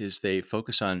development is they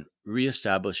focus on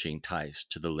reestablishing ties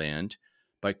to the land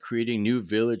by creating new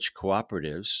village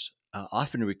cooperatives,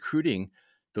 often recruiting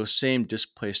those same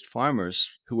displaced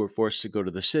farmers who were forced to go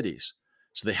to the cities.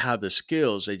 So they have the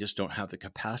skills, they just don't have the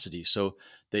capacity. So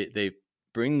they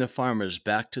bring the farmers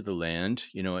back to the land,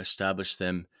 establish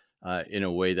them in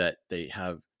a way that they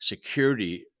have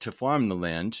security to farm the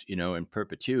land, in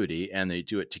perpetuity, and they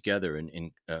do it together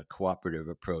in a cooperative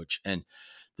approach. And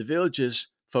the villages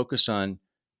focus on,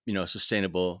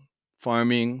 sustainable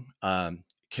farming,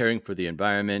 caring for the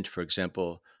environment. For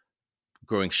example,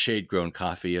 growing shade-grown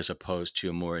coffee as opposed to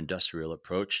a more industrial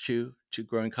approach to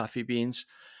growing coffee beans.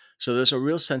 So there's a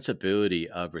real sensibility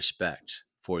of respect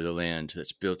for the land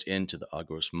that's built into the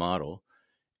Agros model.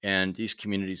 And these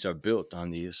communities are built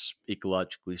on these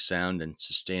ecologically sound and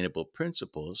sustainable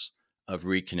principles of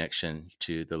reconnection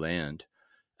to the land.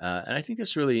 And I think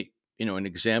it's really, an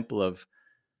example of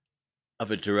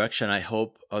a direction I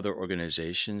hope other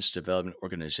organizations, development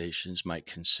organizations, might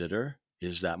consider,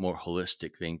 is that more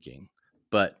holistic thinking.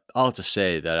 But all to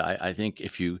say that I think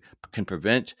if you can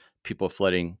prevent people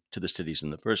flooding to the cities in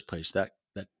the first place,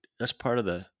 that's part of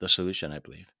the solution, I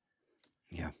believe.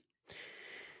 Yeah.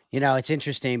 It's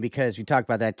interesting because we talked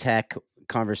about that tech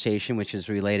conversation, which is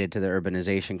related to the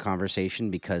urbanization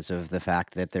conversation because of the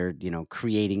fact that they're,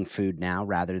 creating food now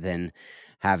rather than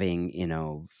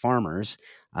having, farmers.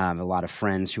 A lot of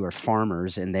friends who are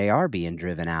farmers and they are being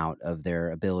driven out of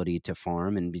their ability to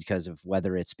farm. And because of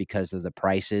whether it's because of the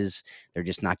prices, they're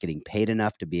just not getting paid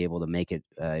enough to be able to make it,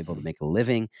 able to Mhm. make a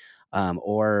living.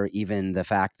 Or even the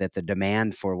fact that the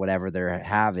demand for whatever they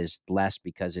have is less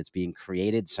because it's being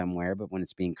created somewhere. But when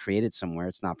it's being created somewhere,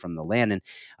 it's not from the land. And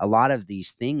a lot of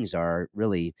these things are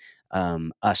really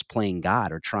us playing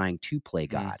God or trying to play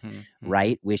God, Mhm. Mhm.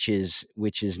 right? Which is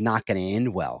not going to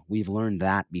end well. We've learned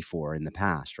that before in the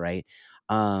past, right?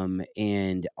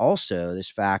 And also this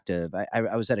fact of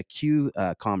I was at a Q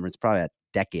conference probably a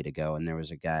decade ago, and there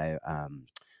was a guy.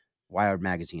 Wired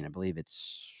magazine. I believe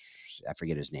I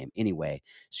forget his name. Anyway,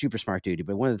 super smart dude.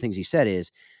 But one of the things he said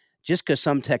is just because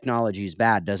some technology is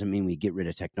bad doesn't mean we get rid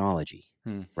of technology.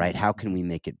 Right? Mhm. How can Mhm. we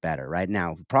make it better? Right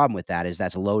now, the problem with that is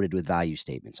that's loaded with value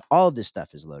statements. All of this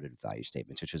stuff is loaded with value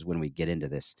statements, which is when we get into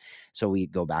this. So we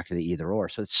go back to the either or.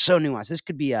 So it's so nuanced. This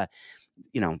could be a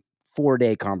you know,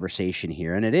 4-day conversation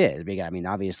here, and it is. I mean,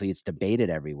 obviously, it's debated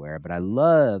everywhere, but I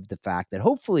love the fact that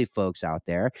hopefully, folks out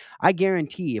there, I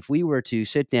guarantee if we were to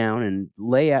sit down and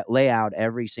lay out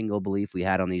every single belief we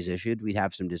had on these issues, we'd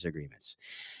have some disagreements.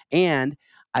 And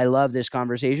I love this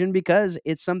conversation because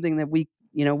it's something that we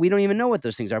don't even know what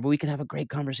those things are, but we can have a great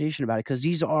conversation about it because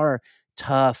these are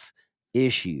tough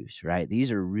issues, right?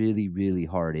 These are really, really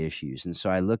hard issues. And so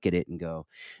I look at it and go,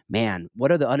 man,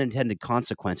 what are the unintended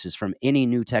consequences from any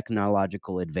new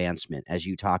technological advancement, as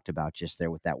you talked about just there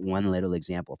with that one little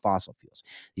example of fossil fuels?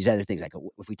 These other things, like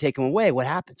if we take them away, what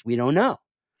happens? We don't know,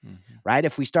 Mhm. right?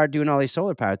 If we start doing all these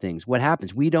solar power things, what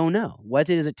happens? We don't know. What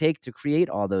does it take to create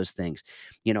all those things?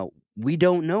 We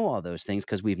don't know all those things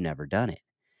because we've never done it.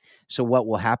 So what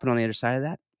will happen on the other side of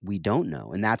that? We don't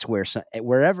know, and that's where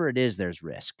wherever it is, there's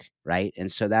risk, right?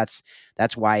 And so that's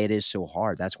why it is so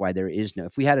hard. That's why there is no.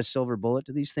 If we had a silver bullet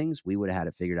to these things, we would have had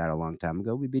it figured out a long time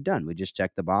ago. We'd be done. We just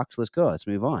check the box. Let's go. Let's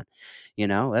move on.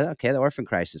 Okay, the orphan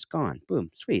crisis gone.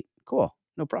 Boom, sweet, cool,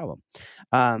 no problem.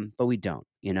 But we don't,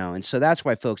 and so that's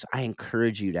why, folks, I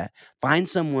encourage you to find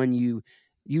someone you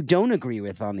don't agree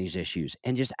with on these issues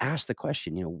and just ask the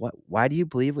question, why do you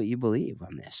believe what you believe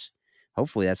on this?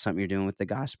 Hopefully that's something you're doing with the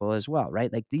gospel as well,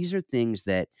 right? Like, these are things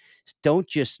that don't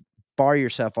just bar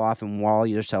yourself off and wall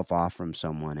yourself off from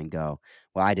someone and go,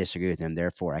 well, I disagree with them,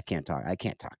 therefore I can't talk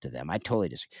to them. I totally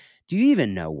disagree. Do you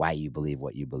even know why you believe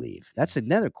what you believe? That's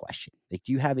another question. Like,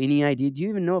 do you have any idea? Do you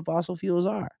even know what fossil fuels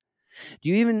are? Do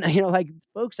you even, like,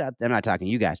 folks out there, I'm not talking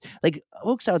to you guys, like,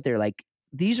 folks out there, like,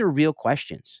 these are real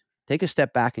questions. Take a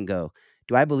step back and go,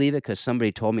 do I believe it because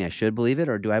somebody told me I should believe it,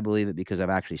 or do I believe it because I've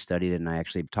actually studied it and I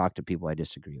actually talked to people I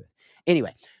disagree with?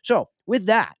 Anyway, so with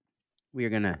that, we are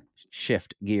going to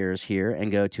shift gears here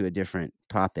and go to a different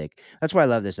topic. That's why I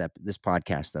love this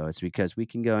podcast, though. It's because we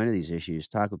can go into these issues,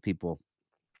 talk with people.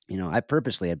 I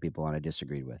purposely had people on I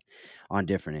disagreed with on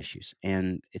different issues.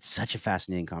 And it's such a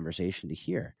fascinating conversation to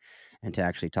hear and to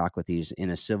actually talk with these in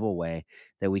a civil way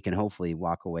that we can hopefully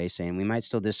walk away saying we might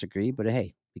still disagree, but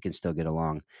hey, we can still get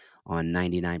along on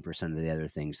 99% of the other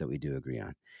things that we do agree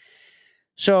on.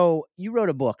 So you wrote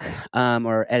a book,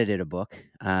 or edited a book.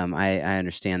 I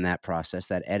understand that process.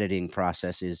 That editing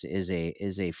process is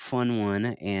a fun one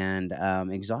and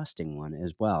exhausting one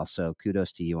as well. So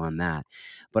kudos to you on that.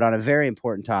 But on a very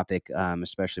important topic,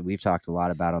 especially we've talked a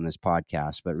lot about on this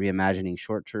podcast. But reimagining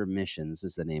short-term missions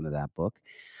is the name of that book.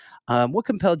 What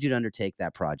compelled you to undertake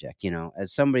that project?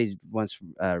 As somebody once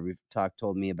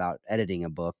told me about editing a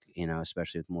book,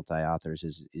 especially with multi authors,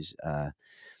 is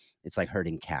it's like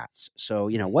herding cats. So,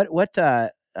 what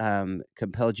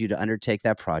compelled you to undertake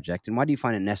that project, and why do you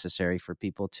find it necessary for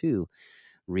people to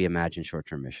reimagine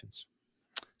short-term missions?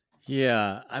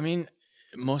 Yeah, I mean,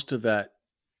 most of that,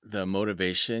 the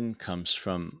motivation comes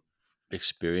from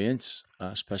experience,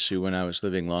 especially when I was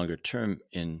living longer term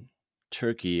in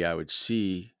Turkey. I would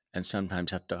see and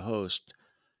sometimes have to host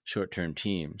short term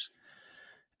teams.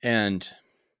 And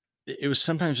it was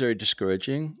sometimes very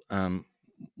discouraging,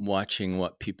 watching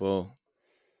what people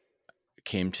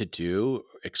came to do,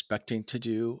 expecting to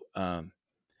do,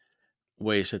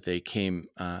 ways that they came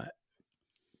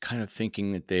kind of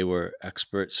thinking that they were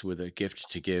experts with a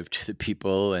gift to give to the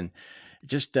people. And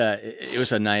just it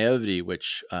was a naivety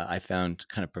which I found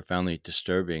kind of profoundly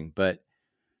disturbing. But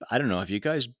I don't know, have you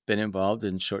guys been involved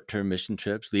in short-term mission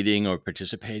trips, leading or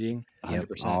participating? Yep,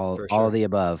 100% all for all of sure. the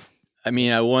above. I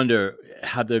mean, I wonder,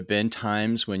 have there been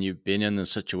times when you've been in those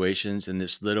situations and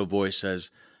this little voice says,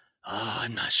 "Oh,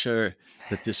 I'm not sure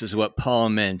that this is what Paul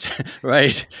meant,"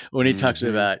 right? When he talks Mhm.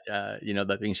 about,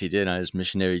 the things he did on his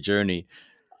missionary journey.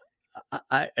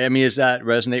 I mean, does that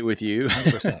resonate with you?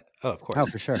 100%. Oh, of Oh,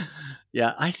 course. for sure.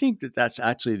 Yeah, I think that that's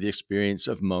actually the experience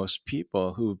of most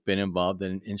people who've been involved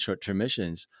in short-term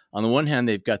missions. On the one hand,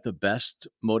 they've got the best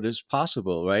motives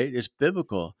possible, right? It's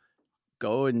biblical.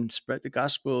 Go and spread the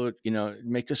gospel,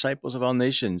 make disciples of all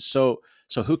nations. So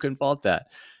who can fault that?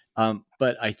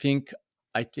 But I think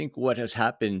what has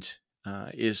happened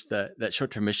is that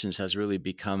short-term missions has really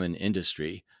become an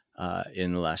industry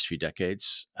in the last few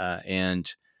decades,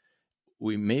 and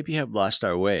we maybe have lost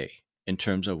our way in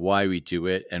terms of why we do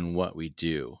it and what we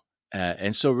do.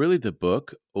 And so, really, the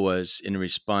book was in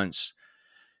response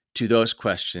to those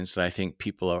questions that I think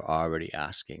people are already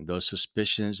asking, those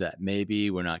suspicions that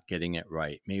maybe we're not getting it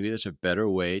right. Maybe there's a better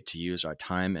way to use our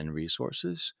time and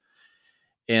resources.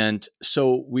 And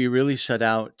so, we really set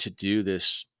out to do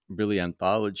this really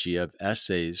anthology of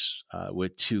essays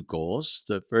with two goals.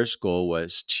 The first goal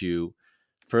was to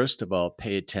first of all,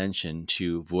 pay attention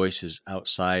to voices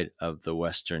outside of the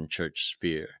Western church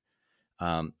sphere.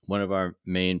 One of our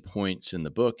main points in the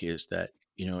book is that,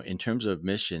 in terms of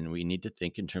mission, we need to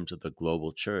think in terms of the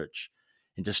global church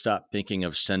and to stop thinking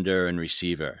of sender and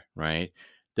receiver, right?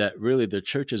 That really the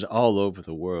church is all over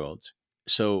the world.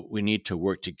 So we need to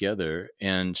work together.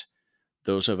 And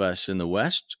those of us in the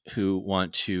West who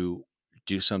want to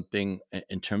do something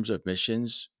in terms of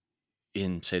missions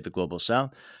in, say, the global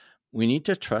South, we need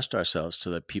to trust ourselves to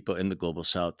the people in the global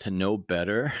south to know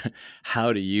better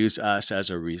how to use us as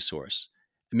a resource.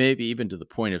 Maybe even to the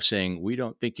point of saying, we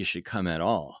don't think you should come at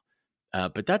all.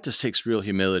 But that just takes real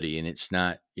humility, and it's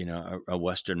not, a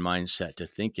Western mindset to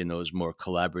think in those more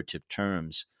collaborative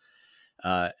terms.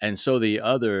 And so the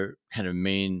other kind of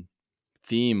main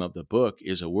theme of the book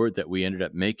is a word that we ended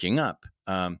up making up.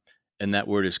 And that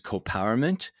word is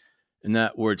copowerment. And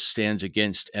that word stands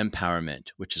against empowerment,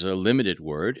 which is a limited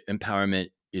word.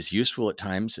 Empowerment is useful at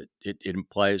times. It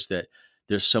implies that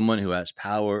there's someone who has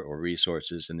power or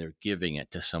resources and they're giving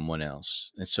it to someone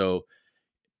else. And so,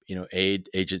 aid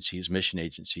agencies, mission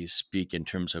agencies speak in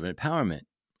terms of empowerment,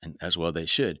 and as well they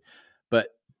should.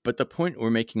 But the point we're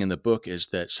making in the book is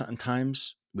that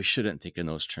sometimes we shouldn't think in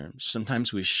those terms.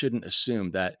 Sometimes we shouldn't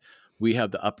assume that we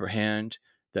have the upper hand,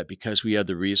 that because we have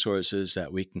the resources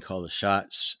that we can call the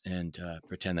shots and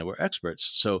pretend that we're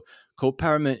experts. So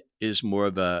co-empowerment is more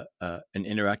of an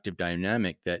interactive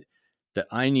dynamic that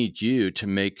I need you to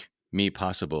make me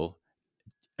possible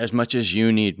as much as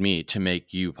you need me to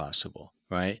make you possible,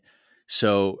 right?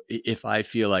 So if I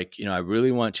feel like, I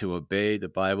really want to obey the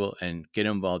Bible and get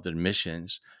involved in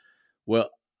missions, well,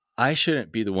 I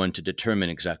shouldn't be the one to determine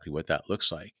exactly what that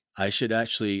looks like. I should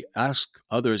actually ask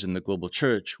others in the global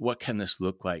church, what can this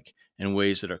look like in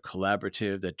ways that are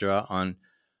collaborative, that draw on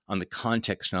the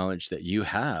context knowledge that you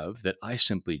have that I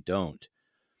simply don't.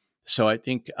 So I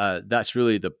think that's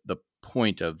really the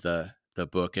point of the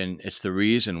book, and it's the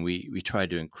reason we try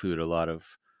to include a lot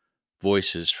of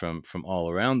voices from all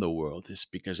around the world, is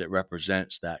because it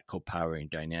represents that co-powering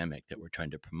dynamic that we're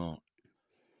trying to promote.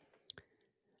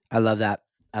 I love that.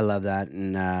 I love that,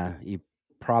 and, you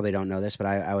probably don't know this, but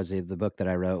I was the book that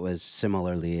I wrote was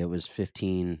similarly, it was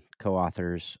 15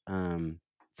 co-authors,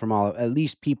 from all at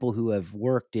least people who have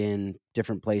worked in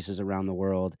different places around the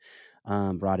world,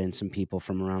 brought in some people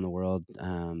from around the world,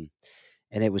 and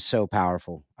it was so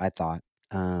powerful, I thought.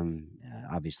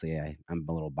 Obviously, I'm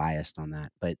a little biased on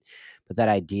that, but that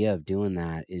idea of doing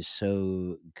that is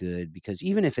so good because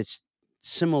even if it's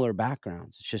similar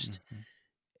backgrounds, it's just Mm-hmm.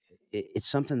 it's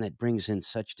something that brings in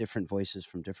such different voices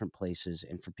from different places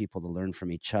and for people to learn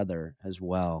from each other as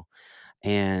well.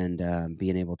 And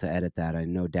being able to edit that, I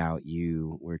no doubt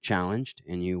you were challenged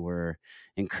and you were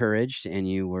encouraged and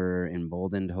you were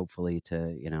emboldened, hopefully,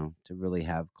 to to really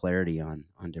have clarity on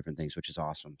different things, which is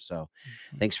awesome. So,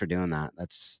 Mm-hmm. thanks for doing that.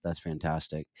 That's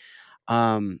fantastic.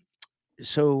 Um,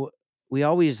 so we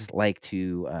always like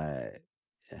to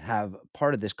have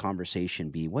part of this conversation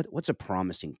be what's a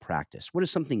promising practice? What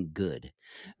is something good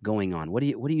going on? What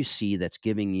do you see that's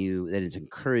giving you that is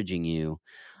encouraging you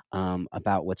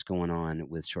about what's going on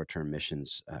with short term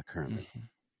missions currently? Mm-hmm.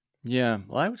 Yeah,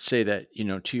 well, I would say that,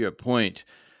 to your point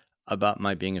about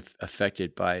my being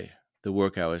affected by the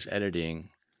work I was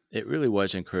editing, it really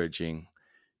was encouraging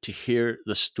to hear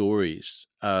the stories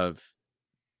of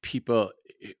people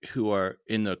who are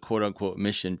in the quote unquote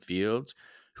mission field,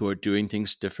 who are doing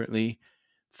things differently,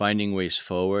 finding ways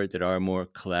forward that are more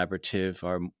collaborative,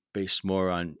 are based more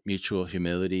on mutual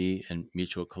humility and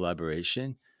mutual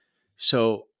collaboration.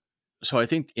 So, so I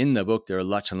think in the book there are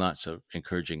lots and lots of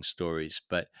encouraging stories,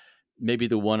 but maybe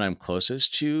the one I'm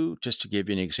closest to, just to give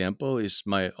you an example, is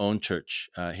my own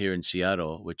church here in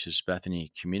Seattle, which is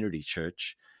Bethany Community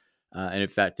Church. And in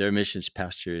fact, their missions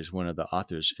pastor is one of the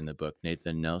authors in the book,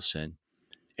 Nathan Nelson.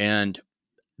 And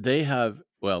they have,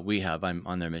 well, we have, I'm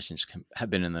on their have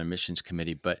been in their missions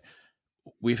committee, but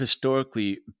we've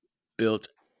historically built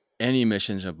any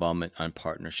missions involvement on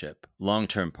partnership,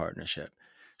 long-term partnership.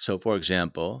 So, for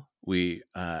example, we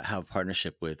have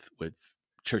partnership with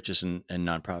churches and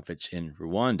nonprofits in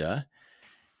Rwanda,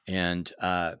 and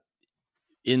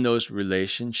in those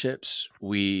relationships,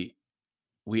 we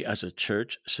as a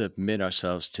church submit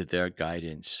ourselves to their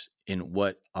guidance in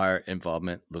what our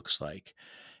involvement looks like.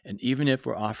 And even if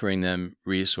we're offering them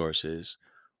resources,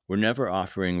 we're never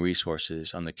offering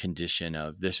resources on the condition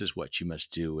of this is what you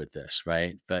must do with this,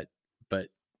 right? But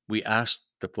we ask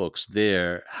the folks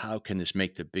there, how can this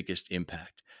make the biggest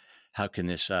impact? How can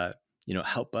this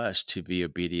help us to be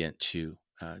obedient to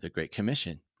the Great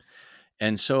Commission?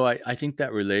 And so I think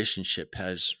that relationship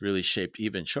has really shaped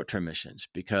even short-term missions,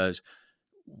 because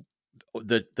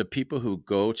the people who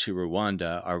go to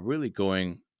Rwanda are really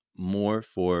going more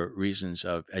for reasons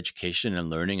of education and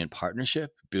learning and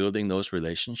partnership, building those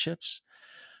relationships.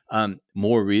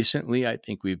 More recently, I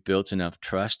think we've built enough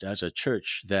trust as a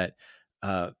church that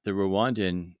the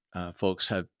Rwandan folks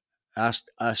have asked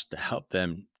us to help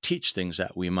them teach things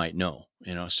that we might know,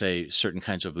 say certain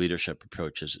kinds of leadership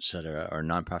approaches, et cetera, or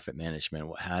nonprofit management,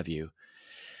 what have you.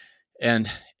 And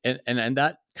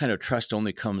that kind of trust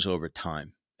only comes over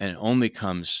time. and it only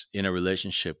comes in a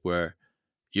relationship where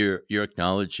you're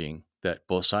acknowledging that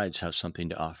both sides have something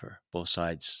to offer. Both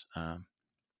sides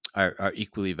are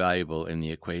equally valuable in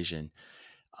the equation.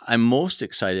 I'm most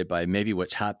excited by maybe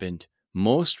what's happened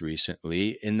most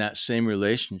recently in that same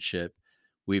relationship.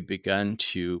 We've begun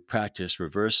to practice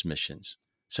reverse missions.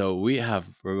 So we have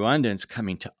Rwandans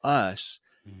coming to us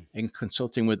Mm. and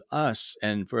consulting with us.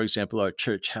 And for example, our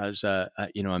church has a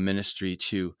ministry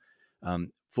to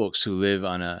folks who live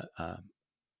on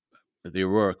the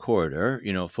Aurora corridor.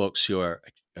 Folks who are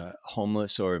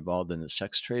homeless or involved in the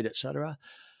sex trade, etc.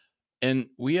 And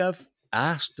we have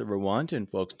asked the Rwandan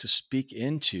folks to speak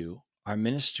into our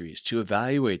ministries, to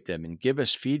evaluate them and give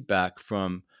us feedback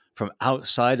from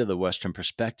outside of the Western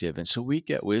perspective. And so we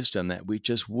get wisdom that we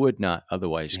just would not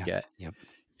otherwise Yeah. get. Yep.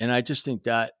 And I just think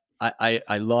that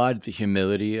I laud the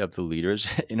humility of the leaders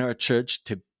in our church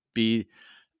be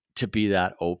to be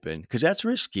that open, because that's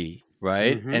risky,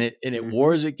 right? Mm-hmm. And it Mm-hmm.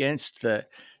 wars against the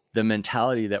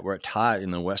mentality that we're taught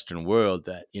in the Western world,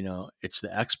 that it's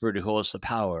the expert who holds the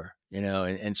power,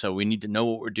 and so we need to know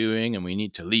what we're doing and we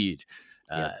need to lead,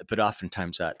 Yep. but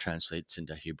oftentimes that translates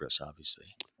into hubris,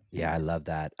 obviously. Yeah, I love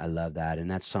that. I love that.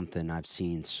 And that's something I've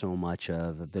seen so much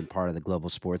of. I've been part of the global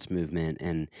sports movement,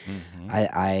 and Mm-hmm.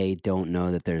 I don't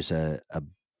know that there's a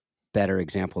better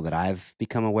example that I've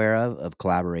become aware of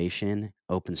collaboration,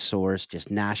 open source,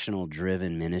 just national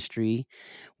driven ministry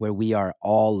where we are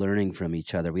all learning from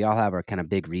each other. We all have our kind of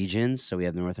big regions. So we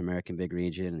have the North American big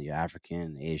region, the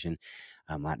African, Asian,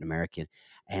 Latin American,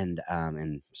 and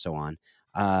so on.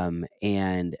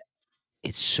 And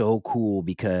it's so cool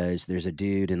because there's a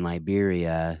dude in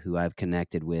Liberia who I've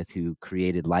connected with who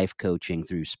created life coaching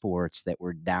through sports that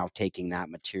we're now taking that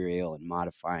material and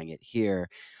modifying it here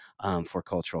for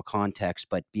cultural context,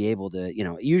 but be able to,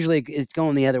 usually it's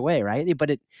going the other way, right?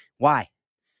 But why?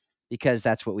 Because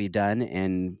that's what we've done,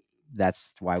 and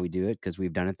that's why we do it, because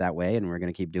we've done it that way, and we're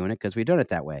going to keep doing it because we've done it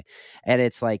that way. And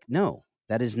it's like, no,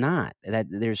 that is not that.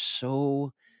 There's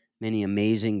so many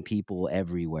amazing people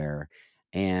everywhere,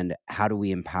 and how do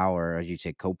we empower, as you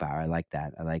say, co-power? I like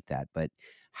that, but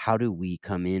how do we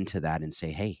come into that and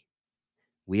say, hey,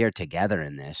 we are together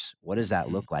in this? What does that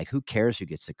Mm-hmm. look like? Who cares who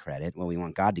gets the credit? Well, we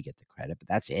want God to get the credit, but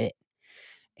that's it.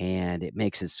 And it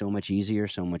makes it so much easier,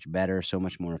 so much better, so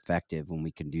much more effective when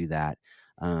we can do that.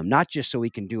 Not just so we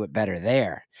can do it better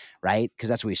there, right? Because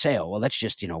that's what we say. Oh, well, let's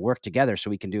just work together so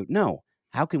we can do it. No,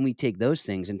 how can we take those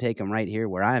things and take them right here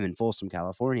where I'm in Folsom,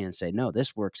 California, and say, no,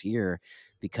 this works here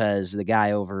because the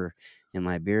guy over in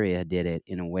Liberia did it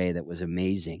in a way that was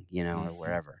amazing, or Mm-hmm.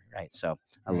 wherever, right? So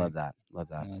I Right. love that. Love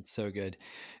that. No, it's so good.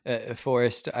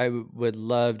 Forrest, would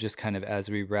love, just kind of as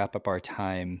we wrap up our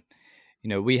time,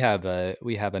 we have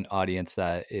an audience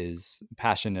that is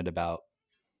passionate about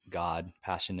God,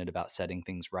 passionate about setting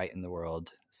things right in the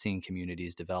world, seeing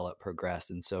communities develop,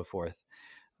 progress, and so forth.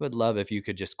 Would love if you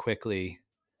could just quickly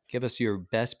give us your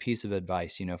best piece of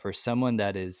advice, for someone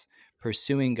that is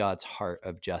pursuing God's heart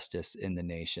of justice in the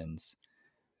nations.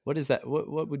 What is that?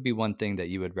 What would be one thing that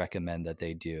you would recommend that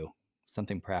they do?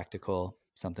 Something practical,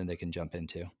 something they can jump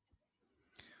into.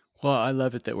 Well, I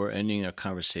love it that we're ending our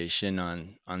conversation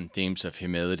on themes of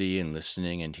humility and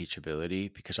listening and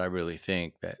teachability, because I really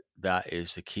think that that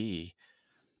is the key.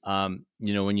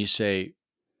 When you say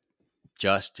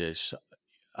justice,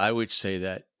 I would say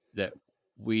that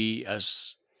we,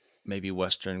 as maybe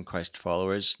Western Christ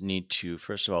followers, need to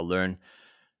first of all learn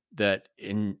that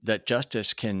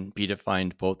justice can be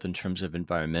defined both in terms of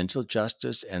environmental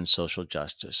justice and social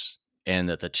justice, and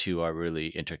that the two are really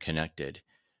interconnected.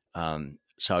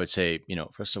 So I would say,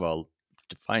 first of all,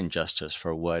 define justice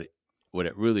for what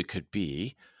it really could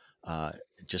be, uh,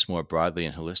 just more broadly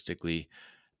and holistically.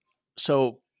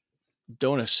 So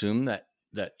don't assume that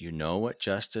you know what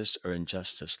justice or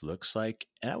injustice looks like.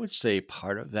 And I would say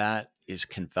part of that is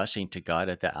confessing to God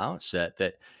at the outset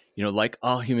that, like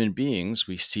all human beings,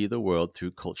 we see the world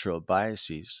through cultural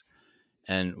biases,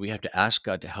 and we have to ask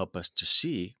God to help us to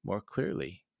see more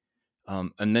clearly.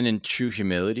 And then, in true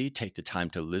humility, take the time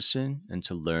to listen and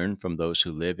to learn from those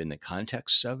who live in the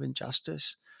context of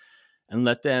injustice, and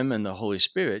let them and the Holy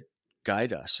Spirit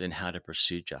guide us in how to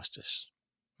pursue justice.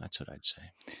 That's what I'd say.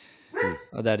 Hmm.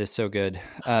 Oh, that is so good.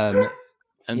 And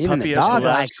Even the Puppy has the dog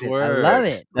last likes it. I love word.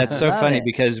 it. I That's so love funny it.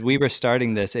 because we were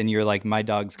starting this and you're like, my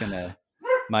dog's gonna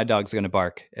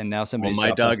bark. And now Well, somebody's my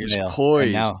dropped off dog is mail. And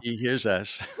poised. now, He hears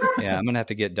us. yeah, I'm gonna have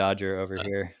to get Dodger over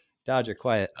here. Dodger,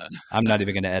 quiet. Uh, I'm not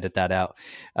even gonna edit that out.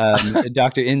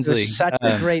 Dr. It was Inslee, such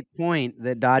a great point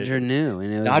that it Dodger is. knew,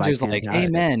 and it was, like, Dodger's like,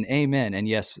 fantastic. amen, amen. And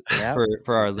yes, Yep,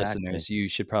 for our exactly. listeners, you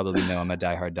should probably know I'm a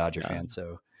diehard Dodger Yeah. fan.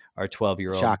 So our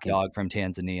 12-year-old Shocking. dog from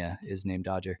Tanzania is named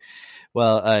Dodger.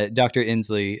 Well, Dr.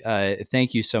 Inslee,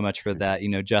 thank you so much for that.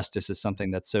 Justice is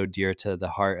something that's so dear to the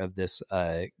heart of this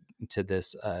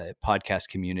podcast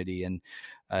community, and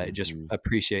just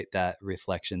appreciate that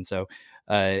reflection. So,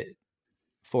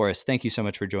 Forrest, thank you so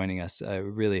much for joining us. I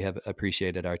really have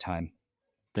appreciated our time.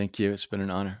 Thank you. It's been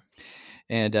an honor.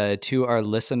 And to our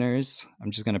listeners,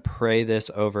 I'm just going to pray this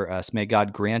over us. May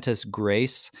God grant us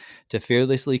grace to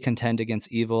fearlessly contend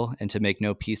against evil and to make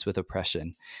no peace with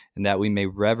oppression, and that we may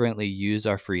reverently use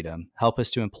our freedom. Help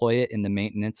us to employ it in the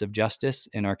maintenance of justice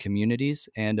in our communities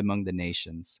and among the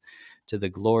nations, to the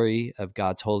glory of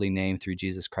God's holy name through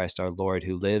Jesus Christ our Lord,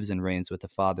 who lives and reigns with the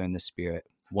Father and the Spirit,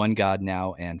 one God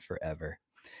now and forever.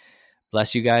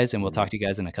 Bless you guys, and we'll talk to you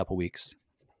guys in a couple weeks.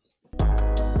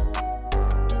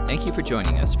 Thank you for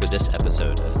joining us for this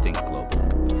episode of Think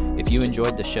Global. If you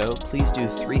enjoyed the show, please do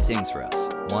 3 things for us.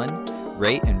 1,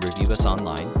 rate and review us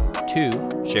online.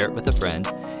 2, share it with a friend.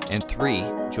 And 3,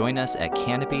 join us at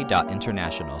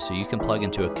canopy.international so you can plug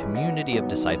into a community of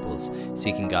disciples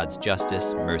seeking God's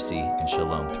justice, mercy, and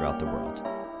shalom throughout the world.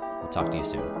 We'll talk to you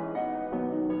soon.